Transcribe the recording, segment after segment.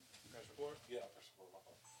Yeah,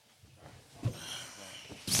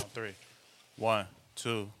 3. 1,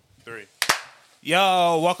 2, 3.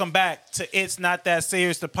 Yo, welcome back to It's Not That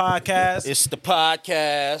Serious, the podcast. It's the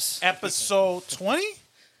podcast. Episode 20?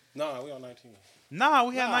 Nah, we on 19. Nah,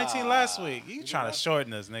 we had 19 last week. You trying to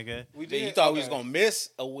shorten us, nigga. We Yeah, you thought we was going to miss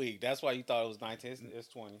a week. That's why you thought it was 19. It's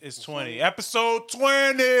 20. It's 20. Episode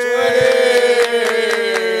 20.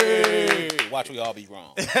 Watch we all be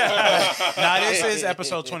wrong. Nah, this is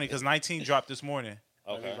episode 20 because 19 dropped this morning.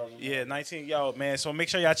 Okay. Yeah, 19. Yo, man, so make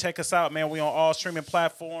sure y'all check us out, man. We on all streaming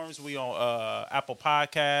platforms. We on Apple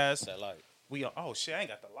Podcasts. That light. We on, oh, shit, I ain't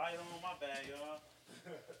got the light on. My bad, y'all.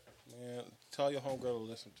 Man, tell your homegirl to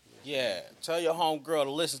listen to us. Yeah. Tell your homegirl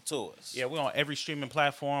to listen to us. Yeah, we on every streaming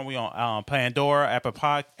platform. We on Pandora, Apple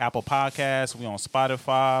Podcasts. We on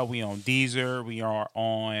Spotify. We on Deezer. We are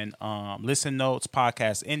on Listen Notes,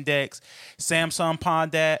 Podcast Index, Samsung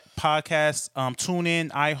Podcast, TuneIn,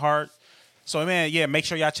 iHeart. So, man, yeah, make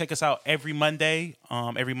sure y'all check us out every Monday.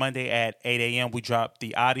 Every Monday at 8 a.m. we drop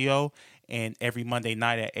the audio, and every Monday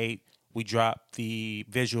night at 8 we drop the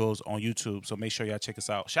visuals on YouTube. So make sure y'all check us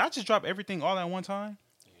out. Should I just drop everything all at one time?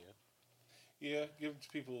 Yeah, give it to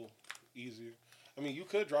people easier. I mean, you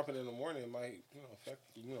could drop it in the morning. It might, affect,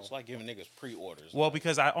 It's like giving niggas pre-orders. Well,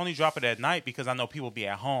 because I only drop it at night because I know people be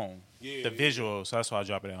at home. Yeah, the visuals, so that's why I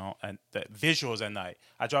drop it at home. And the visuals at night.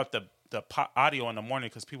 I drop the audio in the morning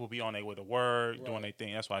because people be on their way to work, doing their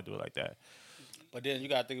thing. That's why I do it like that. But then you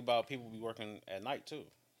got to think about people be working at night, too.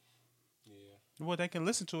 Yeah. Well, they can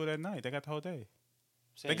listen to it at night. They got the whole day.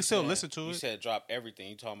 They can still listen to it. You said drop everything.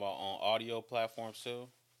 You talking about on audio platforms, too?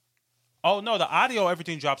 Oh, no, the audio,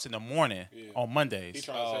 everything drops in the morning on Mondays.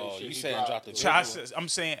 You said drop the visuals.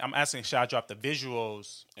 I'm asking, should I drop the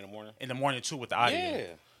visuals in the morning? In the morning, too, with the audio? Yeah.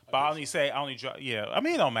 But I only drop, I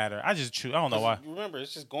mean, it don't matter. I just choose. I don't know why. Remember,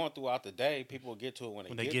 it's just going throughout the day. People will get to it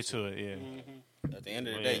when they get to it. Yeah. Mm-hmm. At the end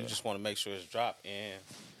of the day, you just want to make sure it's dropped, and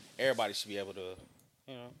everybody should be able to,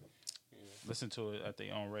 listen to it at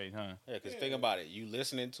their own rate, huh? Yeah, because think about it. You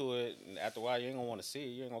listening to it, and after a while, you ain't going to want to see it.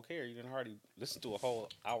 You ain't going to care. You didn't hardly listen to a whole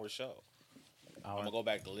hour show. I'm going to go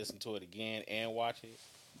back to listen to it again and watch it.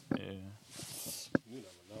 Yeah. You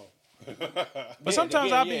never know. But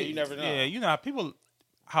sometimes you never know. Yeah,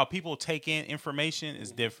 how people take in information is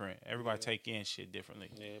different. Everybody take in shit differently.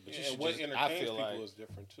 Yeah, but what entertains people is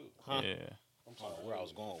different, too. Huh? Yeah. I'm sorry where I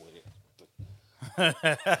was going with it.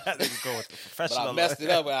 Go with the professional. But I messed it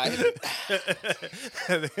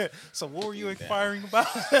up. So what were you inquiring about?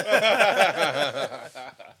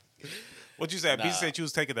 What you said? Nah. You said you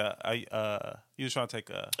was taking you was trying to take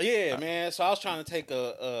a. Yeah, man. So I was trying to take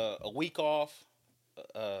a week off,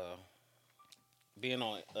 being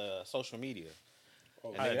on social media.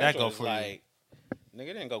 How did that go for you? Nigga,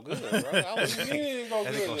 it didn't go good, bro. Didn't go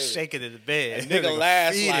That nigga shaking in the bed.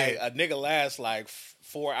 A nigga lasts like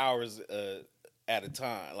 4 hours at a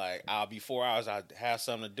time. Like I'll be 4 hours, I have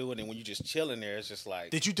something to do, and then when you just chilling there, it's just like.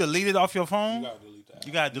 Did you delete it off your phone? You gotta delete that.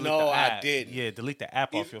 You gotta delete the app. No, I didn't. Yeah, delete the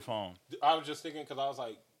app off your phone. I was just thinking because I was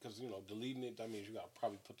like, deleting it, that means you gotta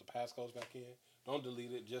probably put the passcodes back in. Don't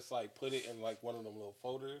delete it. Just like put it in like one of them little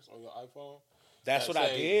folders on your iPhone. That's what I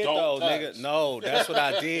did, though, nigga. No, that's what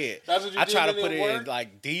I did. That's what you I did. try to put it in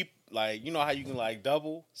like deep, like you know how you can like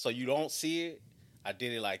double so you don't see it. I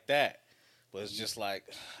did it like that, but it's just like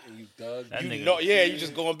you dug. You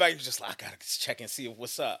just going back. You just like I gotta check and see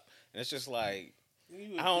what's up, and it's just like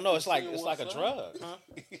I don't know. It's like a drug, huh?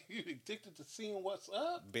 You addicted to seeing what's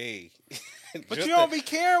up, B. But you don't be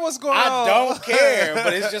caring what's going on. I don't care,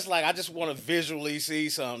 but it's just like I just want to visually see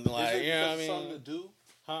something. Like you know what I mean? Something to do.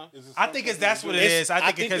 Huh? I think that's what it is. I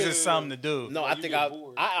think because it's something to do. No, I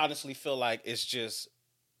honestly feel like it's just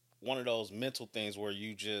one of those mental things where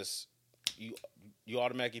you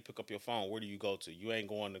automatically pick up your phone. Where do you go to? You ain't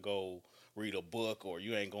going to go read a book or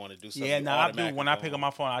you ain't going to do something. Yeah, no, I do. When I pick up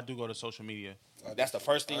my phone, I do go to social media. That's the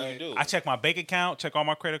first thing you do. I check my bank account, check all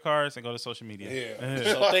my credit cards, and go to social media.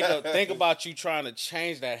 Yeah. So think about you trying to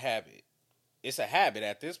change that habit. It's a habit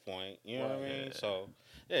at this point. You know what I mean? So.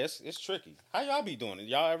 Yeah, it's tricky. How y'all be doing it?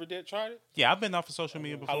 Y'all ever tried it? Yeah, I've been off of social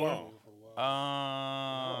media before. How long?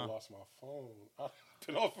 I lost my phone. I've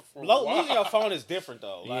been off it for a while. Losing your phone is different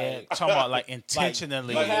though. Yeah, talking about like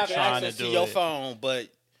intentionally you have trying access to do your it. phone, but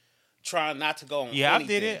trying not to go on. Yeah,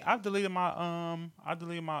 anything. I did it. I've deleted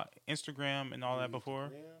my Instagram and all that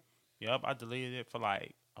before. Yeah. Yep, I deleted it for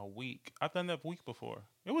like a week. I've done that a week before.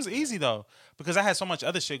 It was easy though because I had so much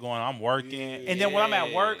other shit going on. I'm working, and then when I'm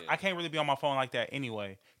at work, I can't really be on my phone like that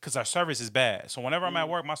anyway because our service is bad. So whenever I'm at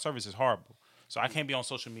work, my service is horrible. So I can't be on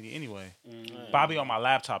social media anyway. But I'll be on my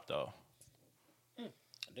laptop though. A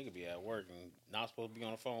nigga be at work and not supposed to be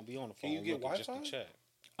on the phone. Be on the phone. Can you get Wi-Fi? Just to check.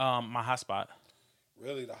 My hotspot.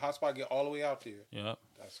 Really, the hotspot get all the way out there. Yep.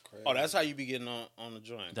 That's crazy. Oh, that's how you be getting on the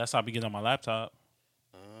joint. That's how I be getting on my laptop.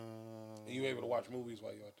 And you able to watch movies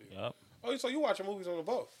while you're out there. Yep. Oh, so you watching movies on the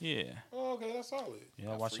boat? Yeah. Oh, okay, that's solid.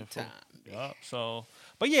 Yeah, watching free time. Yep. So,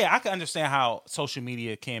 but yeah, I can understand how social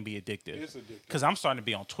media can be addictive. It's addictive. Because I'm starting to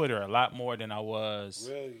be on Twitter a lot more than I was.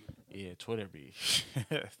 Really? Yeah, Twitter be.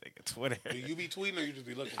 Think of Twitter. Do you be tweeting or you just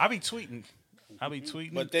be looking? I be tweeting.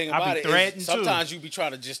 But thing I about be it threading is too. sometimes you be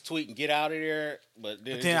trying to just tweet and get out of there, but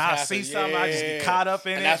then I see something, I just get caught up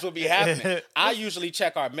in it. And that's what be happening. I usually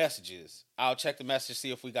check our messages. I'll check the message, see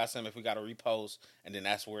if we got something, if we got a repost, and then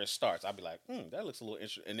that's where it starts. I'll be like, that looks a little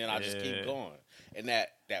interesting, and then I just keep going. And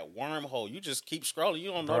that wormhole, you just keep scrolling.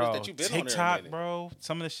 You don't notice that you've been TikTok, on there a minute. bro.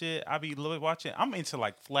 Some of the shit I be watching. I'm into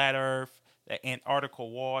like Flat Earth, the Antarctica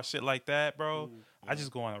wall, shit like that, bro. I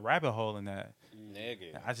just go on a rabbit hole in that.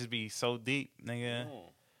 Nigga. I just be so deep, nigga.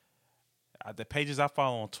 The pages I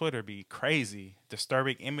follow on Twitter be crazy.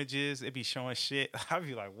 Disturbing images. It be showing shit. I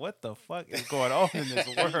be like, what the fuck is going on in this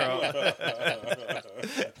world?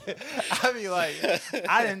 I be like,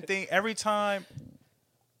 I didn't think every time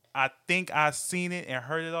I think I seen it and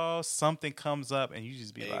heard it all, something comes up and you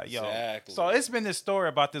just be like, yo. So it's been this story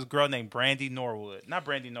about this girl named Brandy Norwood. Not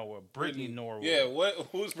Brandy Norwood, Brittany Norwood. Yeah,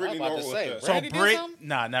 who's Brittany Norwood?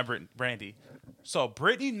 Not Brandy. So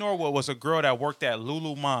Brittany Norwood was a girl that worked at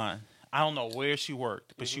Lululemon. I don't know where she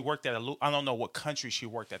worked, but she worked at I don't know what country she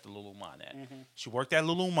worked at the Lululemon at. She worked at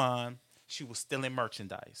Lululemon. She was stealing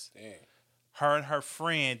merchandise. Damn. Her and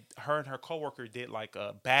her coworker did like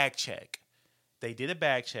a bag check. They did a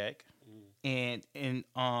bag check, and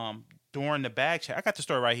during the bag check, I got the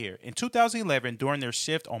story right here. In 2011, during their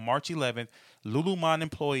shift on March 11th, Lululemon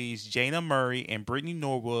employees Jana Murray and Brittany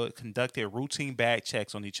Norwood conducted routine bag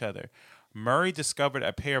checks on each other. Murray discovered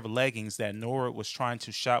a pair of leggings that Norwood was trying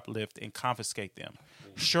to shoplift and confiscate them.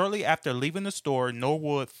 Shortly after leaving the store,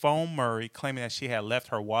 Norwood phoned Murray, claiming that she had left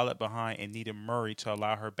her wallet behind and needed Murray to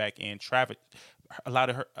allow her back in.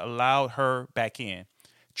 Allowed her back in.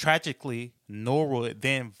 Tragically, Norwood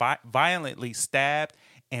then violently stabbed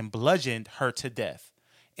and bludgeoned her to death.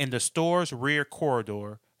 In the store's rear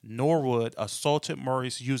corridor, Norwood assaulted Murray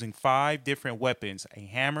using 5 different weapons: a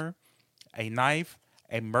hammer, a knife,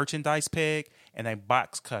 a merchandise peg, and a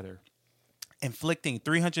box cutter, inflicting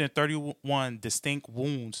 331 distinct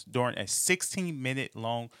wounds during a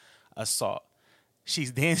 16-minute-long assault. She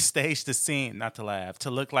then staged the scene, not to laugh,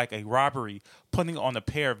 to look like a robbery, putting on a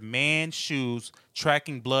pair of man's shoes,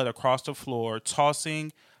 tracking blood across the floor,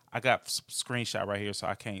 tossing, I got a screenshot right here so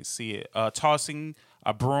I can't see it, tossing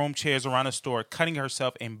a broom, chairs around the store, cutting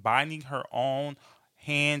herself and binding her own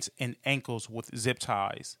hands and ankles with zip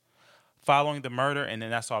ties. Following the murder, and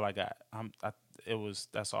then that's all I got.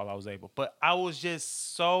 That's all I was able. But I was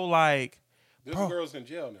just so like, this girl's in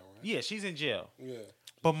jail now, right? Yeah, she's in jail. Yeah.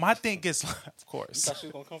 But my thing is, of course. You thought she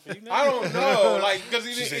was gonna come for you now? I don't know, like, because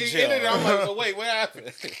he ended it. I'm like, oh, wait, what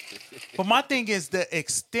happened? But my thing is the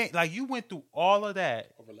extent, like, you went through all of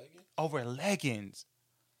that over leggings.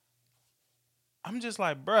 I'm just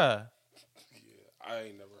like, bruh. Yeah, I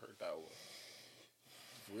ain't never heard that one.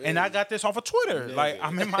 Really? And I got this off of Twitter. Yeah. Like,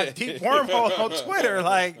 I'm in my deep wormhole on Twitter.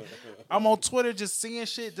 Like, I'm on Twitter just seeing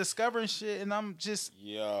shit, discovering shit, and I'm just,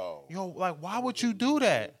 yo, like, why would you do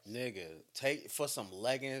that? Nigga, take for some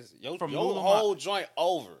leggings. Your Lululemon. Whole joint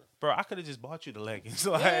over. Bro, I could have just bought you the leggings.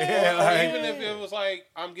 Like, even if it was like,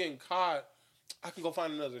 I'm getting caught, I can go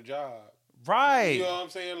find another job. Right. You know what I'm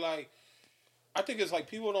saying? Like, I think it's like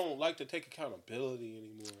people don't like to take accountability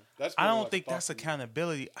anymore. I don't think that's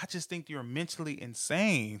accountability. I just think you're mentally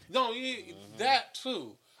insane. No, that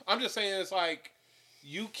too. I'm just saying it's like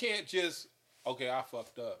you can't just, okay, I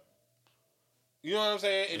fucked up. You know what I'm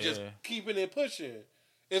saying? And just keeping it pushing.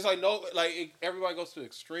 It's like everybody goes to the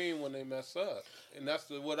extreme when they mess up, and that's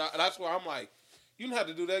where I'm like, you didn't have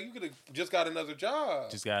to do that. You could have just got another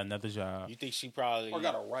job. You think she probably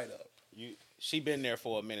got a write up? She been there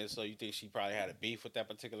for a minute, so you think she probably had a beef with that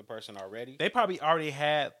particular person already? They probably already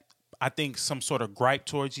had, I think, some sort of gripe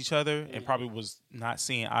towards each other, and probably was not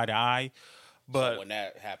seeing eye to eye. But so when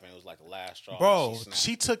that happened, it was like the last straw. Bro,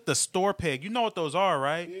 she took the store peg. You know what those are,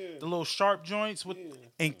 right? Yeah. The little sharp joints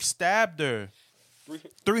and stabbed her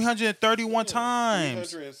 331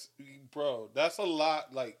 times. Bro, that's a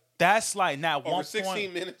lot. Like, that's like not over one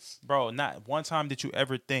 16 minutes. Bro, not one time did you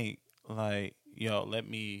ever think like, yo, let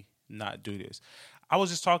me not do this. I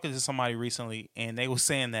was just talking to somebody recently, and they were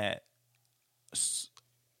saying that.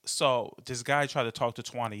 So this guy tried to talk to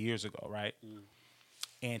Tawana years ago, right?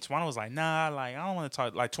 And Tawana was like, nah, like, I don't want to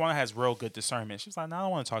talk. Like, Tawana has real good discernment. She was like, nah, I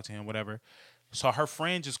don't want to talk to him, whatever. So her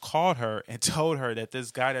friend just called her and told her that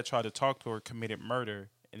this guy that tried to talk to her committed murder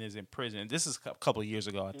and is in prison. This is a couple of years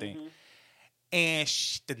ago, I think. And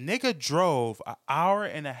the nigga drove an hour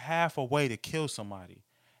and a half away to kill somebody.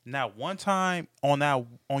 Now, one time on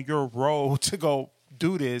your road to go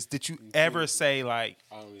do this, did you ever say like,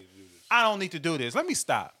 I don't need to do this. Let me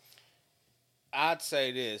stop. I'd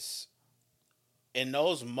say this. In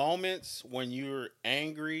those moments when you're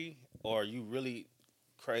angry or you really,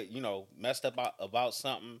 messed up about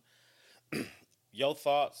something, your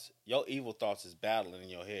evil thoughts is battling in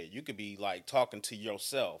your head. You could be like talking to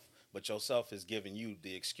yourself, but yourself is giving you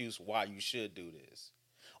the excuse why you should do this.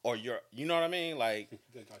 Or you know what I mean? Like,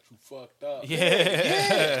 they got you fucked up.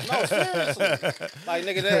 Yeah. No, seriously. Like,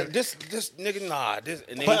 nigga, this nigga, nah.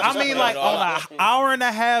 But I mean, like, on an hour and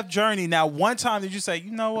a half journey. Now, one time did you say, you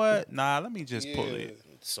know what? Nah, let me just pull it.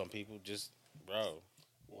 Some people just, bro,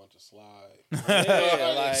 want to slide.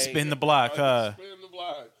 Like, spin the block, huh? Spin the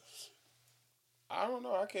block. I don't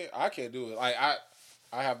know. I can't do it. Like,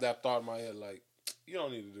 I have that thought in my head, like, you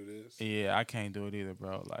don't need to do this. Yeah, I can't do it either,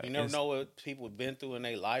 bro. Like, you never know what people have been through in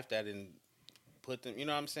their life that put them, you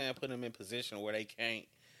know what I'm saying? Put them in position where they can't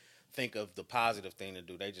think of the positive thing to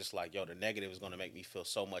do. They just like, yo, the negative is going to make me feel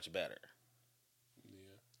so much better.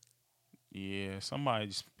 Yeah,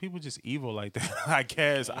 people just evil like that. I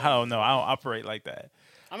guess. I don't know. I don't operate like that.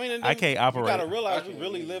 I mean, I can't operate. You got to realize we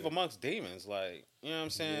really live amongst demons. Like, you know what I'm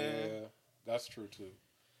saying? Yeah, that's true, too.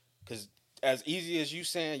 Because as easy as you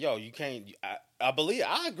saying, yo, you can't.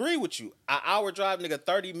 I agree with you. An hour drive, nigga,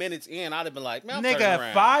 30 minutes in, I'd have been like, man, I'm turning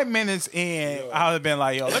around. 5 minutes in, I would have been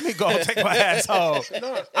like, yo, let me go take my ass home.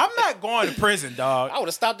 I'm not going to prison, dog. I would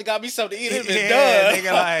have stopped and got me something to eat and been done.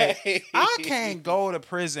 Nigga, like, I can't go to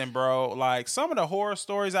prison, bro. Like, some of the horror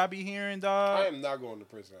stories I be hearing, dog. I am not going to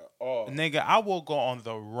prison at all. Nigga, I will go on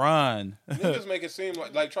the run. Niggas make it seem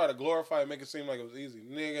like try to glorify it, make it seem like it was easy.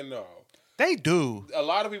 Nigga, no. They do. A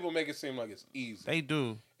lot of people make it seem like it's easy. They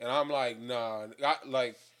do. And I'm like, nah.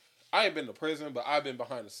 I ain't been to prison, but I've been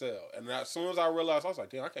behind the cell. And as soon as I realized, I was like,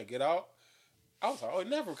 damn, I can't get out. I was like, oh,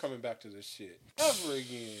 never coming back to this shit. Ever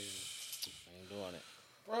again. I ain't doing it.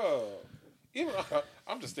 Bro. Even,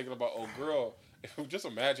 I'm just thinking about old girl. Just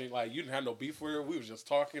imagine, like, you didn't have no beef with her. We was just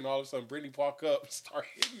talking. All of a sudden, Brittany walk up and start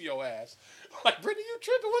hitting your ass. Like, Brittany, you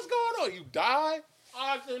tripping? What's going on? You die?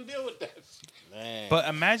 I couldn't deal with that. Man. But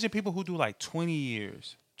imagine people who do like 20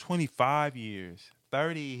 years, 25 years,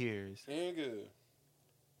 30 years. Ain't good.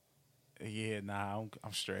 Yeah, nah,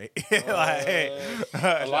 I'm straight.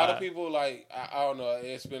 A lot of people, like, I don't know,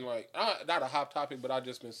 it's been like, not a hot topic, but I've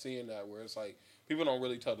just been seeing that where it's like, people don't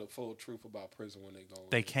really tell the full truth about prison when they go.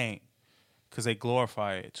 They can't, because they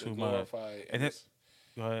glorify it too much. And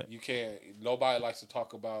go ahead. You can't, nobody likes to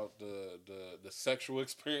talk about the sexual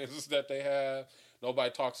experiences that they have.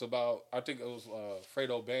 Nobody talks about, I think it was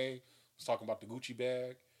Fredo Bang was talking about the Gucci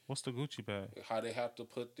bag. What's the Gucci bag? How they have to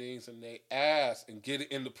put things in their ass and get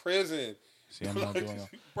it in the prison. See, I'm not doing that.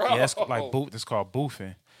 Yeah, that's like that's called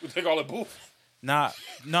boofing. They call it boofing. Nah,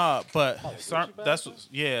 but that's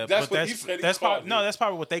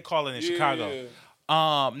probably what they call it in Chicago.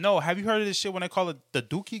 No, have you heard of this shit when they call it the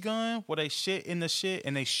dookie gun? Where they shit in the shit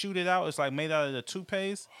and they shoot it out? It's like made out of the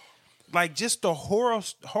toothpaste. Like, just the horror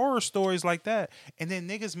stories like that. And then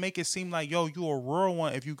niggas make it seem like, yo, you a real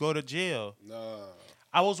one if you go to jail. Nah.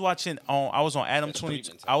 I was on Adam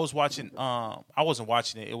 22. I was watching, I wasn't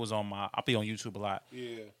watching it. It was on I'll be on YouTube a lot.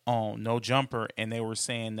 Yeah. On No Jumper. And they were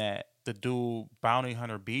saying that the dude, Bounty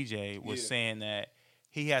Hunter BJ, was saying that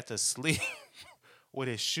he had to sleep with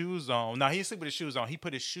his shoes on. No, he didn't sleep with his shoes on. He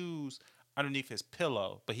put his shoes underneath his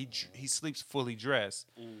pillow, but he sleeps fully dressed.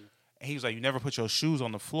 And he was like, you never put your shoes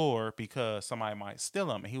on the floor because somebody might steal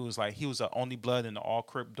them. And he was like, he was the only blood in the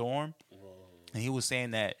all-crip dorm. And he was saying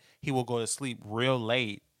that he will go to sleep real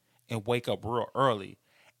late and wake up real early.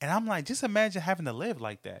 And I'm like, just imagine having to live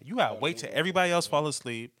like that. You got to wait till everybody else fall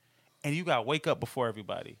asleep, and you got to wake up before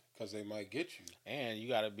everybody. Because they might get you. And you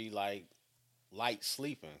got to be like light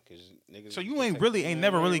sleeping. Cause niggas so you ain't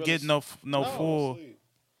never really getting no full. Sleep.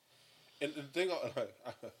 And the thing,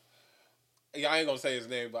 yeah, I ain't gonna say his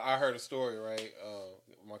name, but I heard a story, right?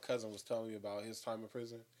 My cousin was telling me about his time in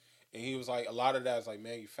prison, and he was like, a lot of that is like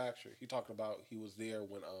manufactured. He talked about he was there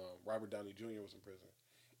when Robert Downey Jr. was in prison,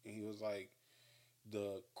 and he was like,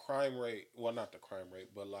 the crime rate, well, not the crime rate,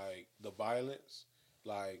 but like the violence,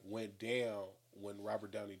 like went down when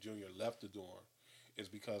Robert Downey Jr. left the dorm. Is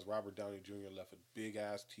because Robert Downey Jr. left a big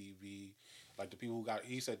ass TV. Like the people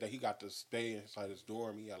he said that he got to stay inside his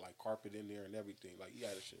dorm. He had like carpet in there and everything. Like he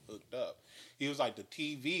had his shit hooked up. He was like the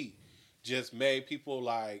TV just made people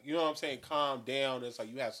like, you know what I'm saying, calm down. It's like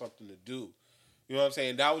you have something to do. You know what I'm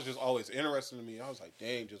saying? That was just always interesting to me. I was like,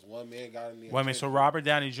 dang, just one man got in there. Wait a minute, so Robert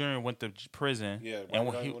Downey Jr. went to prison. Yeah, and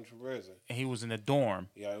Robert Downey went to prison. And he was in the dorm.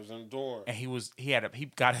 Yeah, he was in the dorm. And he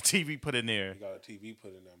got a TV put in there. He got a TV put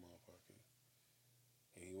in that motherfucker.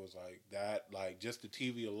 And he was like, that, like, just the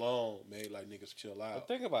TV alone made, like, niggas chill out. But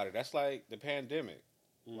think about it. That's like the pandemic.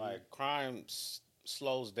 Mm-hmm. Like, crime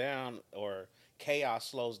slows down or chaos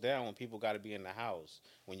slows down when people got to be in the house.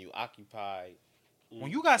 When you occupy... When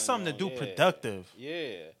you got something to do productive.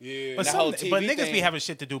 Yeah. But niggas be having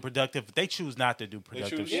shit to do productive. They choose not to do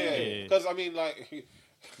productive shit. Because, I mean, like,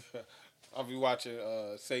 I'll be watching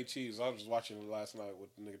Say Cheese. I was just watching it last night with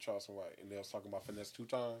the nigga Charleston White. And they was talking about Finesse 2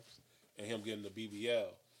 Times and him getting the BBL.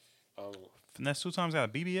 Finesse 2 Times got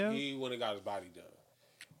a BBL? He went and got his body done.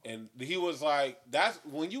 And he was like, that's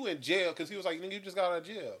when you in jail. Because he was like, nigga, you just got out of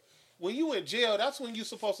jail. When you in jail, that's when you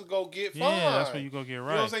supposed to go get fined. Yeah, that's when you go get right. You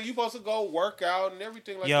know what I'm saying? You supposed to go work out and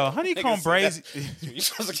everything like that. Yo, Honeycomb Brazy. You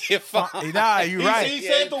supposed to get fined. Nah, you right. He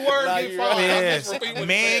said the word get fined. Yeah.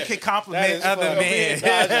 Man can compliment other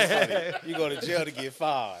men. You go to jail to get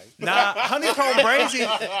fined. Nah, Honeycomb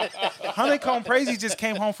Brazy just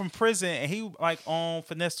came home from prison and he like on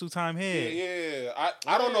Finesse 2 Time Head. Yeah.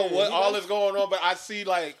 I don't know what all is going on, but I see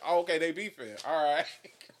like, okay, they beefing. All right.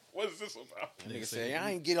 What is this about? Nigga said,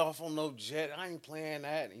 I ain't get off on no jet. I ain't playing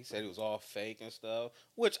that. And he said it was all fake and stuff,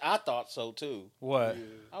 which I thought so too. What? Yeah.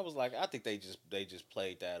 I was like, I think they just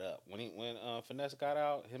played that up. When Finesse got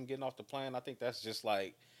out, him getting off the plane, I think that's just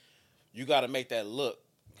like, you got to make that look.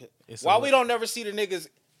 Why we don't never see the niggas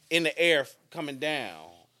in the air coming down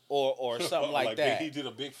or something like that? He did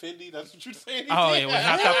a big Fendi. That's what you're saying. Oh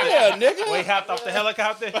yeah, nigga. We hopped off the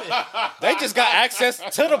helicopter. They just got access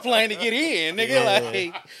to the plane to get in,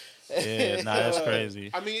 nigga. Yeah. Yeah, nah, that's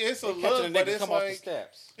crazy. I mean, it's a look, but it's like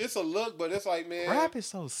it's a look, but it's like, man, rap is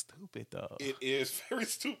so stupid though. It is very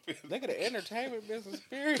stupid. Nigga, the entertainment business,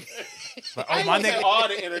 period. My nigga, all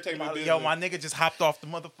the entertainment business. Yo, my nigga just hopped off the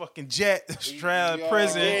motherfucking jet straight out of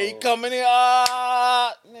prison. Yeah, he coming in.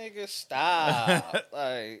 Nigga, stop.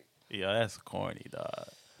 Like, yeah, that's corny, dog.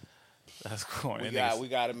 That's corny. We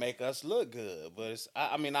got to make us look good, but it's,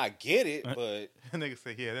 I mean, I get it, but that nigga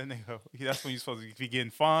said, yeah, that nigga, that's when you supposed to be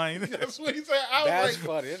getting fined. That's what he said. I was that's like,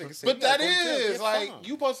 funny. That nigga said, but that is like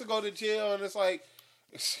you supposed to go to jail, and it's like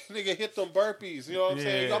nigga hit them burpees. You know what I'm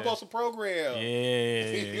saying? You supposed to program.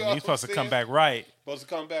 Yeah, you supposed to come back right. Supposed to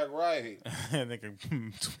come back right.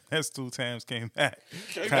 Nigga, that's 2 times came back.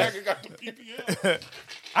 Came back and got the BBL.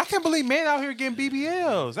 I can't believe men out here getting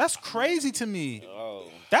BBLs. That's crazy to me. Oh.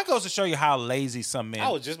 That goes to show you how lazy some men. I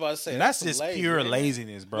was just about to say that's just pure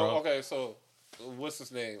laziness, bro. No, okay, so what's his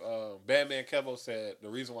name? Batman Kevo said the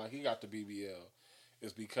reason why he got the BBL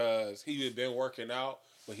is because he had been working out,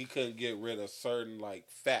 but he couldn't get rid of certain like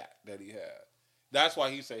fat that he had. That's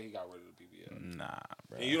why he said he got rid of the BBL. Nah,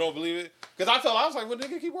 bro. And you don't believe it? Because I was like, well,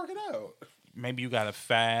 nigga, keep working out. Maybe you gotta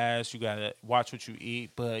fast, you gotta watch what you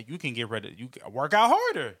eat, but you can get rid of. You work out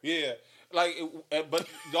harder. Yeah. Like, but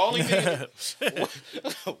the only thing.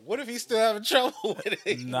 What if he's still having trouble with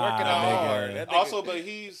it? Nah, working out hard. Also, but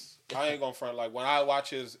I ain't gonna front. Like, when I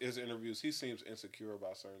watch his interviews, he seems insecure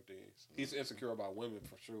about certain things. He's insecure about women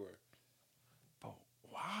for sure. But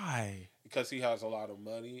why? Because he has a lot of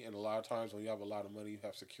money, and a lot of times when you have a lot of money, you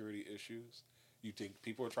have security issues. You think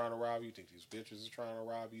people are trying to rob you. You think these bitches are trying to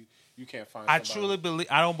rob you. You can't find. I truly believe.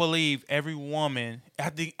 I don't believe every woman. I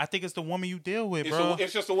think it's the woman you deal with, bro.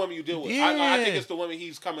 It's just the woman you deal with. Yeah. I think it's the woman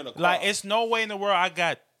he's coming across. Like, it's no way in the world I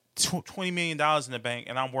got $20 million in the bank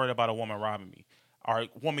and I'm worried about a woman robbing me or a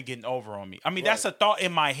woman getting over on me. I mean, that's a thought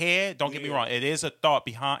in my head. Don't get me wrong. It is a thought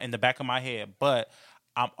in the back of my head, but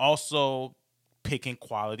I'm also picking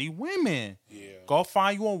quality women. Yeah. Go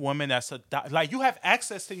find you a woman that's like, you have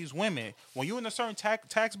access to these women. When you're in a certain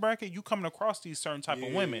tax bracket, you coming across these certain type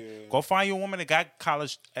of women. Go find you a woman that got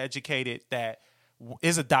college educated, that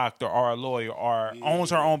is a doctor or a lawyer or owns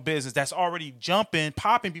her own business, that's already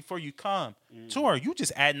popping before you come to her. You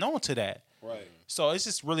just adding on to that. Right. So it's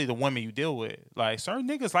just really the women you deal with. Like, certain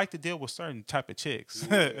niggas like to deal with certain type of chicks.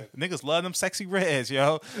 Yeah. Niggas love them sexy reds,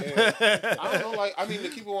 yo. Yeah. I don't know. Like, I mean, to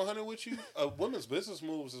keep it 100 with you, a woman's business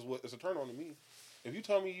moves is a turn on to me. If you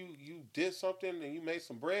tell me you did something and you made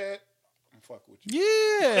some bread, I'm fuck with you.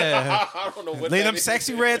 Yeah. I don't know what. Leave them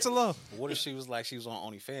sexy reds alone. What if she was like she was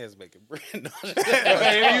on OnlyFans making bread? No,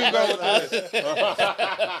 here you go with this. He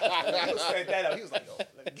was like,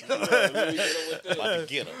 yo, about to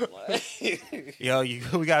get him. Yo,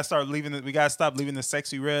 we gotta stop leaving the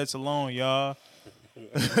sexy reds alone, y'all.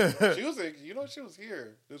 She was she was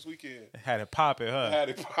here this weekend. Had it popping, huh? Had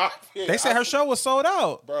it popping. They said her show was sold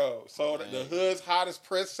out. Bro, so the Hood's Hottest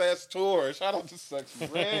Princess Tour. Shout out to Sexy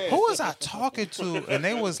Red. Who was I talking to? And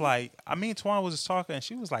they was like, Twan was just talking, and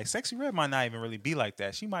she was like, Sexy Red might not even really be like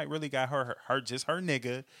that. She might really got her just her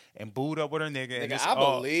nigga and booed up with her nigga. And I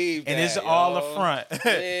believe that, and it's all a front.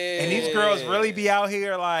 Yeah. And these girls really be out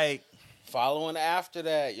here like following after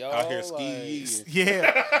that, yo. Out here skiing.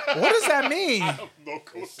 Yeah. What does that mean? I don't know.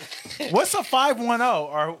 What's a 510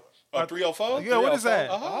 or A 304? Yeah, what is that?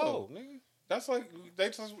 Oh, nigga. That's like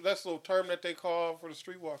that's the term that they call for the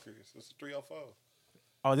streetwalkers. It's a 304.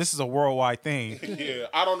 Oh, this is a worldwide thing. Yeah,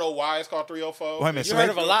 I don't know why it's called 304. Wait a minute, You heard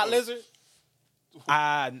of a lot lizard?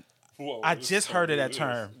 I just heard of that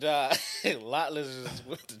term. Lot lizards is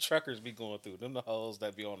what the truckers be going through. Them the hoes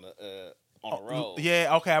that be on the road.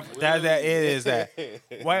 Yeah, okay, that it is that. Wait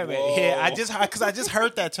a minute, Whoa. yeah, I just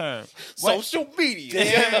heard that term. Social media.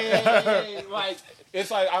 Yeah, like it's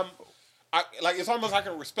like it's almost I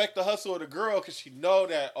can respect the hustle of the girl because she know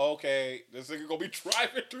that okay, this nigga gonna be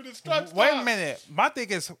driving through this truck stop. Wait a minute, my thing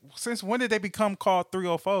is, since when did they become called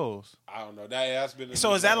 304s? I don't know. That has been.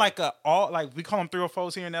 So is that like we call them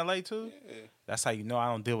 304s here in LA too? Yeah. That's how you know I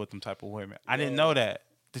don't deal with them type of women. I didn't know that.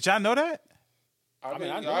 Did y'all know that? I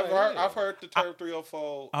mean, I've I've heard the term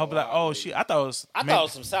 304. I'll be like, oh, I thought it was. I thought it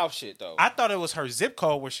was some South shit though. I thought it was her zip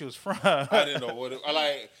code where she was from. I didn't know what it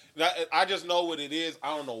I just know what it is.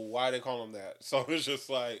 I don't know why they call them that. So it's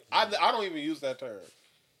just like I don't even use that term.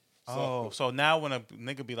 So now when a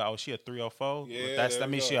nigga be like, oh, she a 304? Yeah, that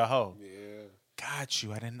means she a hoe. Yeah. Got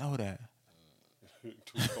you. I didn't know that.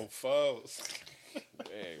 304s.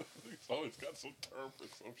 He's always got some term for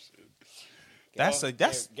some shit.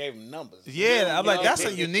 Gave him numbers. Yeah, I'm like, that's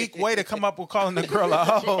a unique way to come up with calling the girl a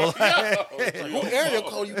hoe. What area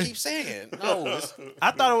code you keep saying? No,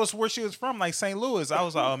 I thought it was where she was from, like St. Louis. I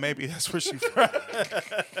was like, oh, maybe that's where she's from.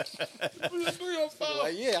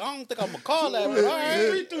 like, yeah, I don't think I'm gonna call that. But all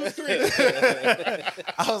right, 323.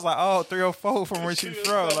 I was like, oh, 304 from where she's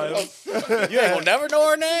from. Like, you ain't gonna never know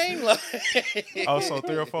her name. oh, so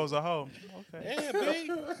 304 is a hoe. Okay. Yeah,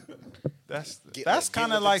 B. That's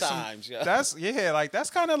kind of like times, yeah. that's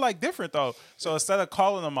kind of like different though. So instead of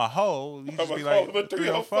calling them a hoe, you just be like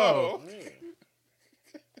 304.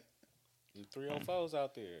 304s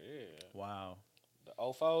out there, yeah. Wow, the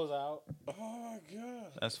 04s out. Oh my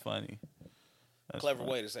god, that's funny. That's clever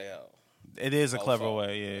funny. way to say hoe. It is a clever 04.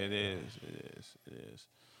 way. Yeah, it is.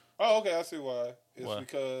 Oh, okay, I see why. It's what?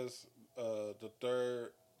 because the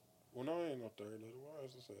third. Well, no, ain't no third letter. Why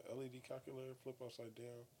is this a LED calculator flip upside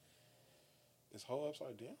down? Is hoe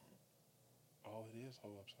upside down? Oh, it is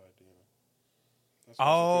hoe upside down. That's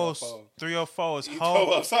Oh, 304 is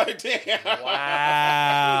hoe upside down.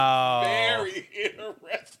 Wow. Very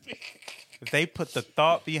interesting. They put the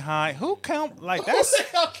thought behind. Who count like that's?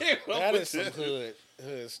 That is some hood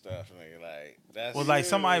stuff, nigga. Like that's Like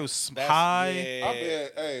somebody was high. Yeah. I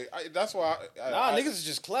bet. Hey, that's why. Niggas is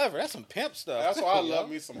just clever. That's some pimp stuff. That's why I love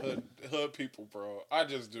me some hood people, bro. I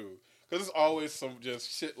just do, cause it's always some just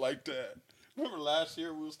shit like that. Remember last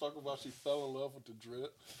year we was talking about she fell in love with the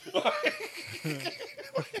drip?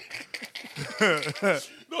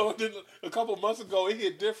 No, then a couple months ago it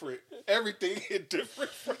hit different. Everything hit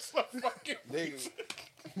different for some fucking reason.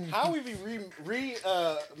 How we be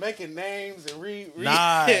making names and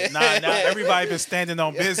Nah. Everybody been standing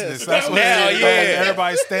on business. That's what Hell it is. yeah.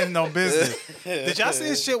 Everybody's standing on business. Did y'all see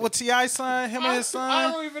this shit with T.I.'s son? Him and his son?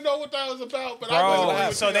 I don't even know what that was about, but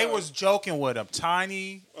Bro, so they was joking with him.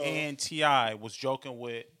 Tiny and T.I. was joking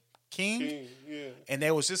with King. Yeah. And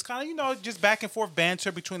they was just kind of, just back and forth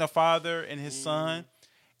banter between a father and his son.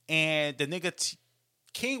 And the nigga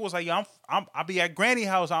King was like, "Yo, I'll be at Granny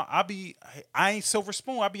house. I ain't Silver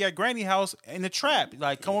Spoon. I'll be at Granny house in the trap.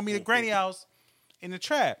 Like, come with me to Granny house in the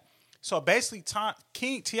trap." So basically,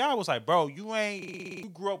 King T.I. was like, "Bro, you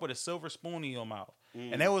grew up with a silver spoon in your mouth."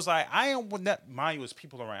 And they was like, "I ain't with that." Mind you, was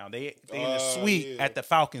people around. They in the suite at the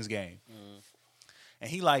Falcons game. And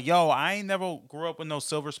he like, "Yo, I ain't never grew up with no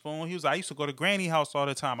silver spoon." He was like, "I used to go to Granny house all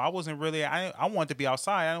the time. I wasn't really. I wanted to be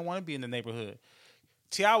outside. I didn't want to be in the neighborhood."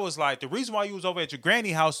 T.I. was like, the reason why you was over at your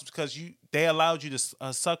granny house is because they allowed you to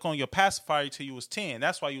suck on your pacifier till you was 10.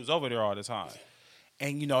 That's why you was over there all the time.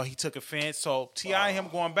 And, he took offense. So T.I. and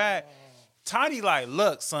him going back, Tiny like,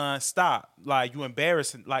 "Look, son, stop. Like, you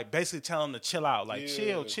embarrassing." Like, basically telling him to chill out. Like,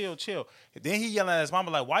 chill. And then he yelling at his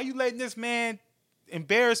mama like, "Why you letting this man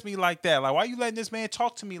embarrass me like that? Like, why you letting this man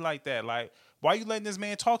talk to me like that? Like, why you letting this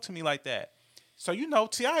man talk to me like that?" So,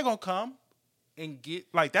 T.I. gonna come and get,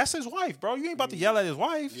 like, that's his wife, bro. You ain't about to yell at his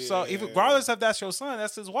wife. Yeah. So regardless if that's your son,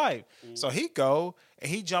 that's his wife. So he go and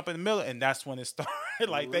he jump in the middle, and that's when it started.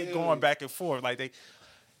 Like they going back and forth. Like they,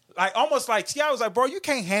 like almost like T.I. was like, bro, you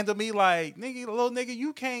can't handle me. Like nigga, little nigga,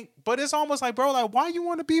 you can't. But it's almost like, bro, like why you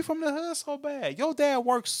want to be from the hood so bad? Your dad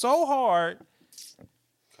worked so hard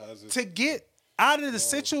to get out of the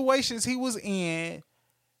situations he was in.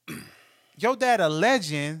 Your dad a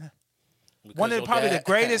legend. Because one of probably the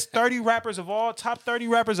greatest 30 rappers of top 30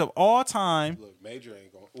 rappers of all time. Look, Major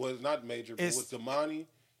ain't going. Well, it's not Major, but with Damani,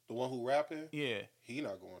 the one who rapping. Yeah, he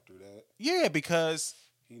not going through that. Yeah, because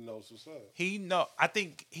he knows what's up. I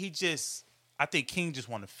think King just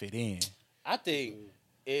want to fit in. I think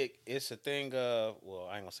it's a thing of. Well,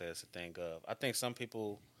 I ain't gonna say it's a thing of. I think some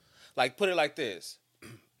people, like, put it like this: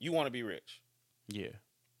 you want to be rich. Yeah.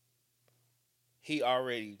 He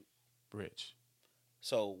already rich.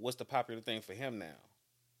 So what's the popular thing for him now?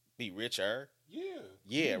 Be richer?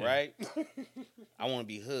 Yeah, right? I want to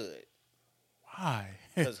be hood. Why?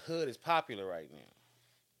 Because hood is popular right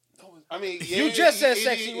now. I mean, you just said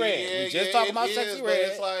Sexy Red. We just talking about Sexy Red.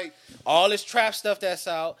 It's like all this trap stuff that's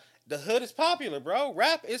out. The hood is popular, bro.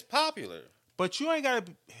 Rap is popular. But you ain't got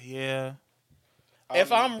to. Yeah.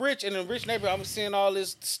 If I'm rich in a rich neighborhood, I'm seeing all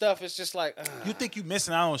this stuff. It's just like you think you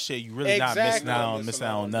missing out on shit. You really not missing out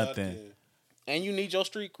on nothing. And you need your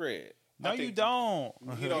street cred. No, you don't.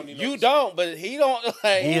 You don't need you don't, but he don't.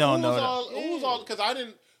 Like, he don't know who's all? Because I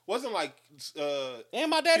wasn't like.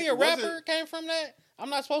 And my daddy a rapper came from that. I'm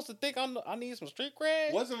not supposed to think I need some street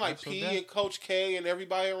cred. Wasn't like P and Coach K and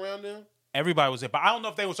everybody around them. Everybody was there, but I don't know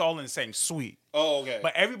if they was all in the same suite. Oh, okay.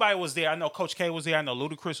 But everybody was there. I know Coach K was there. I know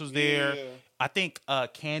Ludacris was there. Yeah. I think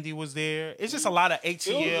Candy was there. It's just a lot of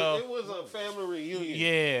ATL. It was a family reunion.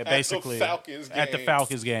 Yeah, basically. At the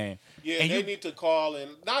Falcons game. Yeah, and they need to call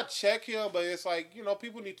and not check him, but it's like,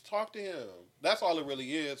 people need to talk to him. That's all it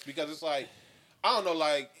really is. Because it's like, I don't know,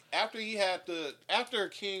 like, after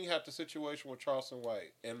King had the situation with Charleston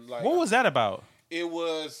White. And like, what was that about? It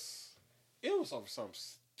was over something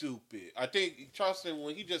stupid. I think Charleston,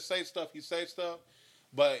 when he just say stuff, he say stuff.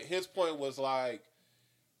 But his point was like,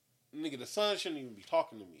 nigga, the son shouldn't even be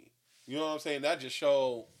talking to me. You know what I'm saying? That just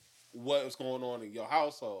showed what was going on in your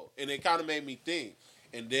household. And it kind of made me think.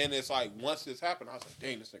 And then it's like, once this happened, I was like,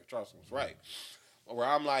 dang, this nigga Charleston was right. Where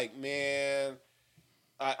I'm like, man,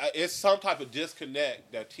 it's some type of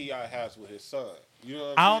disconnect that T.I. has with his son. You know what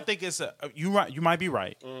I'm saying? I don't think it's you might be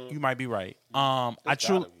right. You might be right.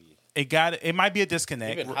 It might be a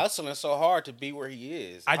disconnect. He's been hustling so hard to be where he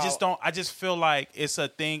is. I just feel like it's a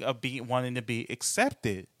thing of wanting to be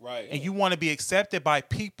accepted. Right. And you want to be accepted by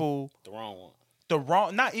people. The wrong one.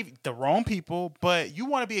 Not even the wrong people, but you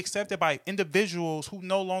want to be accepted by individuals who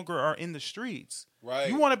no longer are in the streets. Right.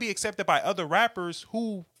 You want to be accepted by other rappers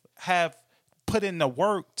who have put in the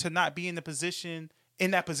work to not be in that position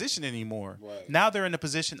anymore. Right. Now they're in a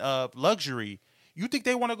position of luxury. You think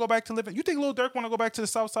they want to go back to living? You think Lil Durk want to go back to the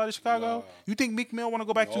South Side of Chicago? No. You think Meek Mill want to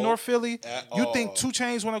go back to North Philly? You think 2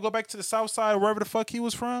 Chainz want to go back to the South Side or wherever the fuck he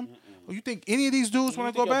was from? Or you think any of these dudes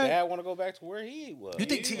want to go back? Dad want to go back to where he was. You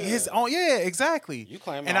think his own? Yeah, exactly. You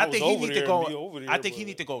claim and I think he need to go. I think he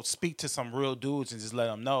need to go speak to some real dudes and just let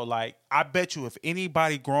them know. Like, I bet you, if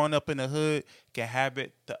anybody growing up in the hood can have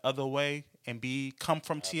it the other way and come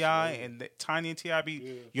from T.I. and Tiny and T.I.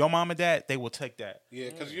 be your mom and dad, they will take that. Yeah,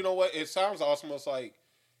 because you know what? It sounds almost like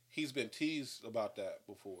he's been teased about that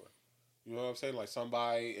before. You know what I'm saying? Like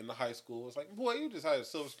somebody in the high school was like, boy, you just had a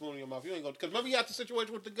silver spoon in your mouth. You ain't going to... Because remember, you had the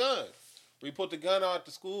situation with the gun. Where you put the gun out at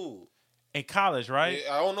the school. In college, right?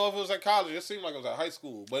 Yeah, I don't know if it was at college. It seemed like it was at high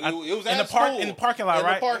school. But it was at school. In the parking lot,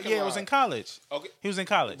 right? It was in college. Okay. He was in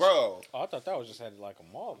college. Bro. Oh, I thought that was just at like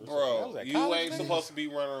a mall or something. Bro, you ain't supposed to be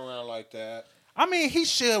running around like that. I mean, he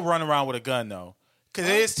should run around with a gun, though. Because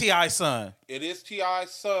it is T.I.'s son. It is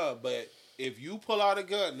T.I.'s son, but if you pull out a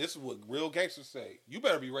gun, this is what real gangsters say, you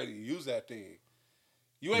better be ready to use that thing.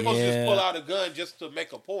 You ain't supposed to just pull out a gun just to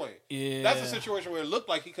make a point. Yeah. That's a situation where it looked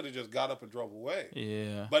like he could have just got up and drove away.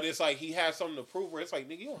 Yeah. But it's like he has something to prove where it's like,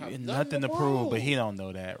 nigga, you don't have nothing to prove, but he don't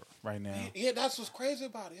know that right now. Yeah, that's what's crazy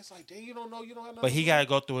about it. It's like, dang, you don't know, you don't have nothing. But he got to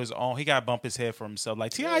go through his own. He got to bump his head for himself.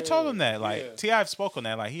 Like, T.I. told him that. Like, T.I. spoke on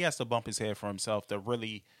that. Like, he has to bump his head for himself to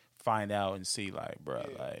really find out and see, like, bro,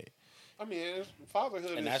 like. I mean,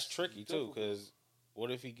 fatherhood and that's tricky, too, because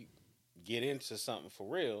what if he get into something for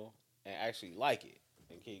real and actually like it?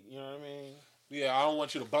 And keep, you know what I mean? Yeah, I don't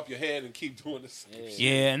want you to bump your head and keep doing this.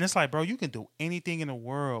 Yeah, and it's like, bro, you can do anything in the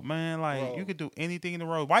world, man. Like, you can do anything in the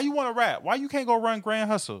world. Why you want to rap? Why you can't go run Grand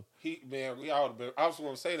Hustle? I was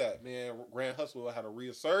going to say that, man. Grand Hustle had a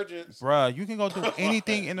resurgence. Bro, you can go do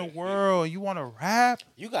anything in the world. You want to rap?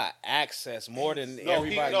 You got access more than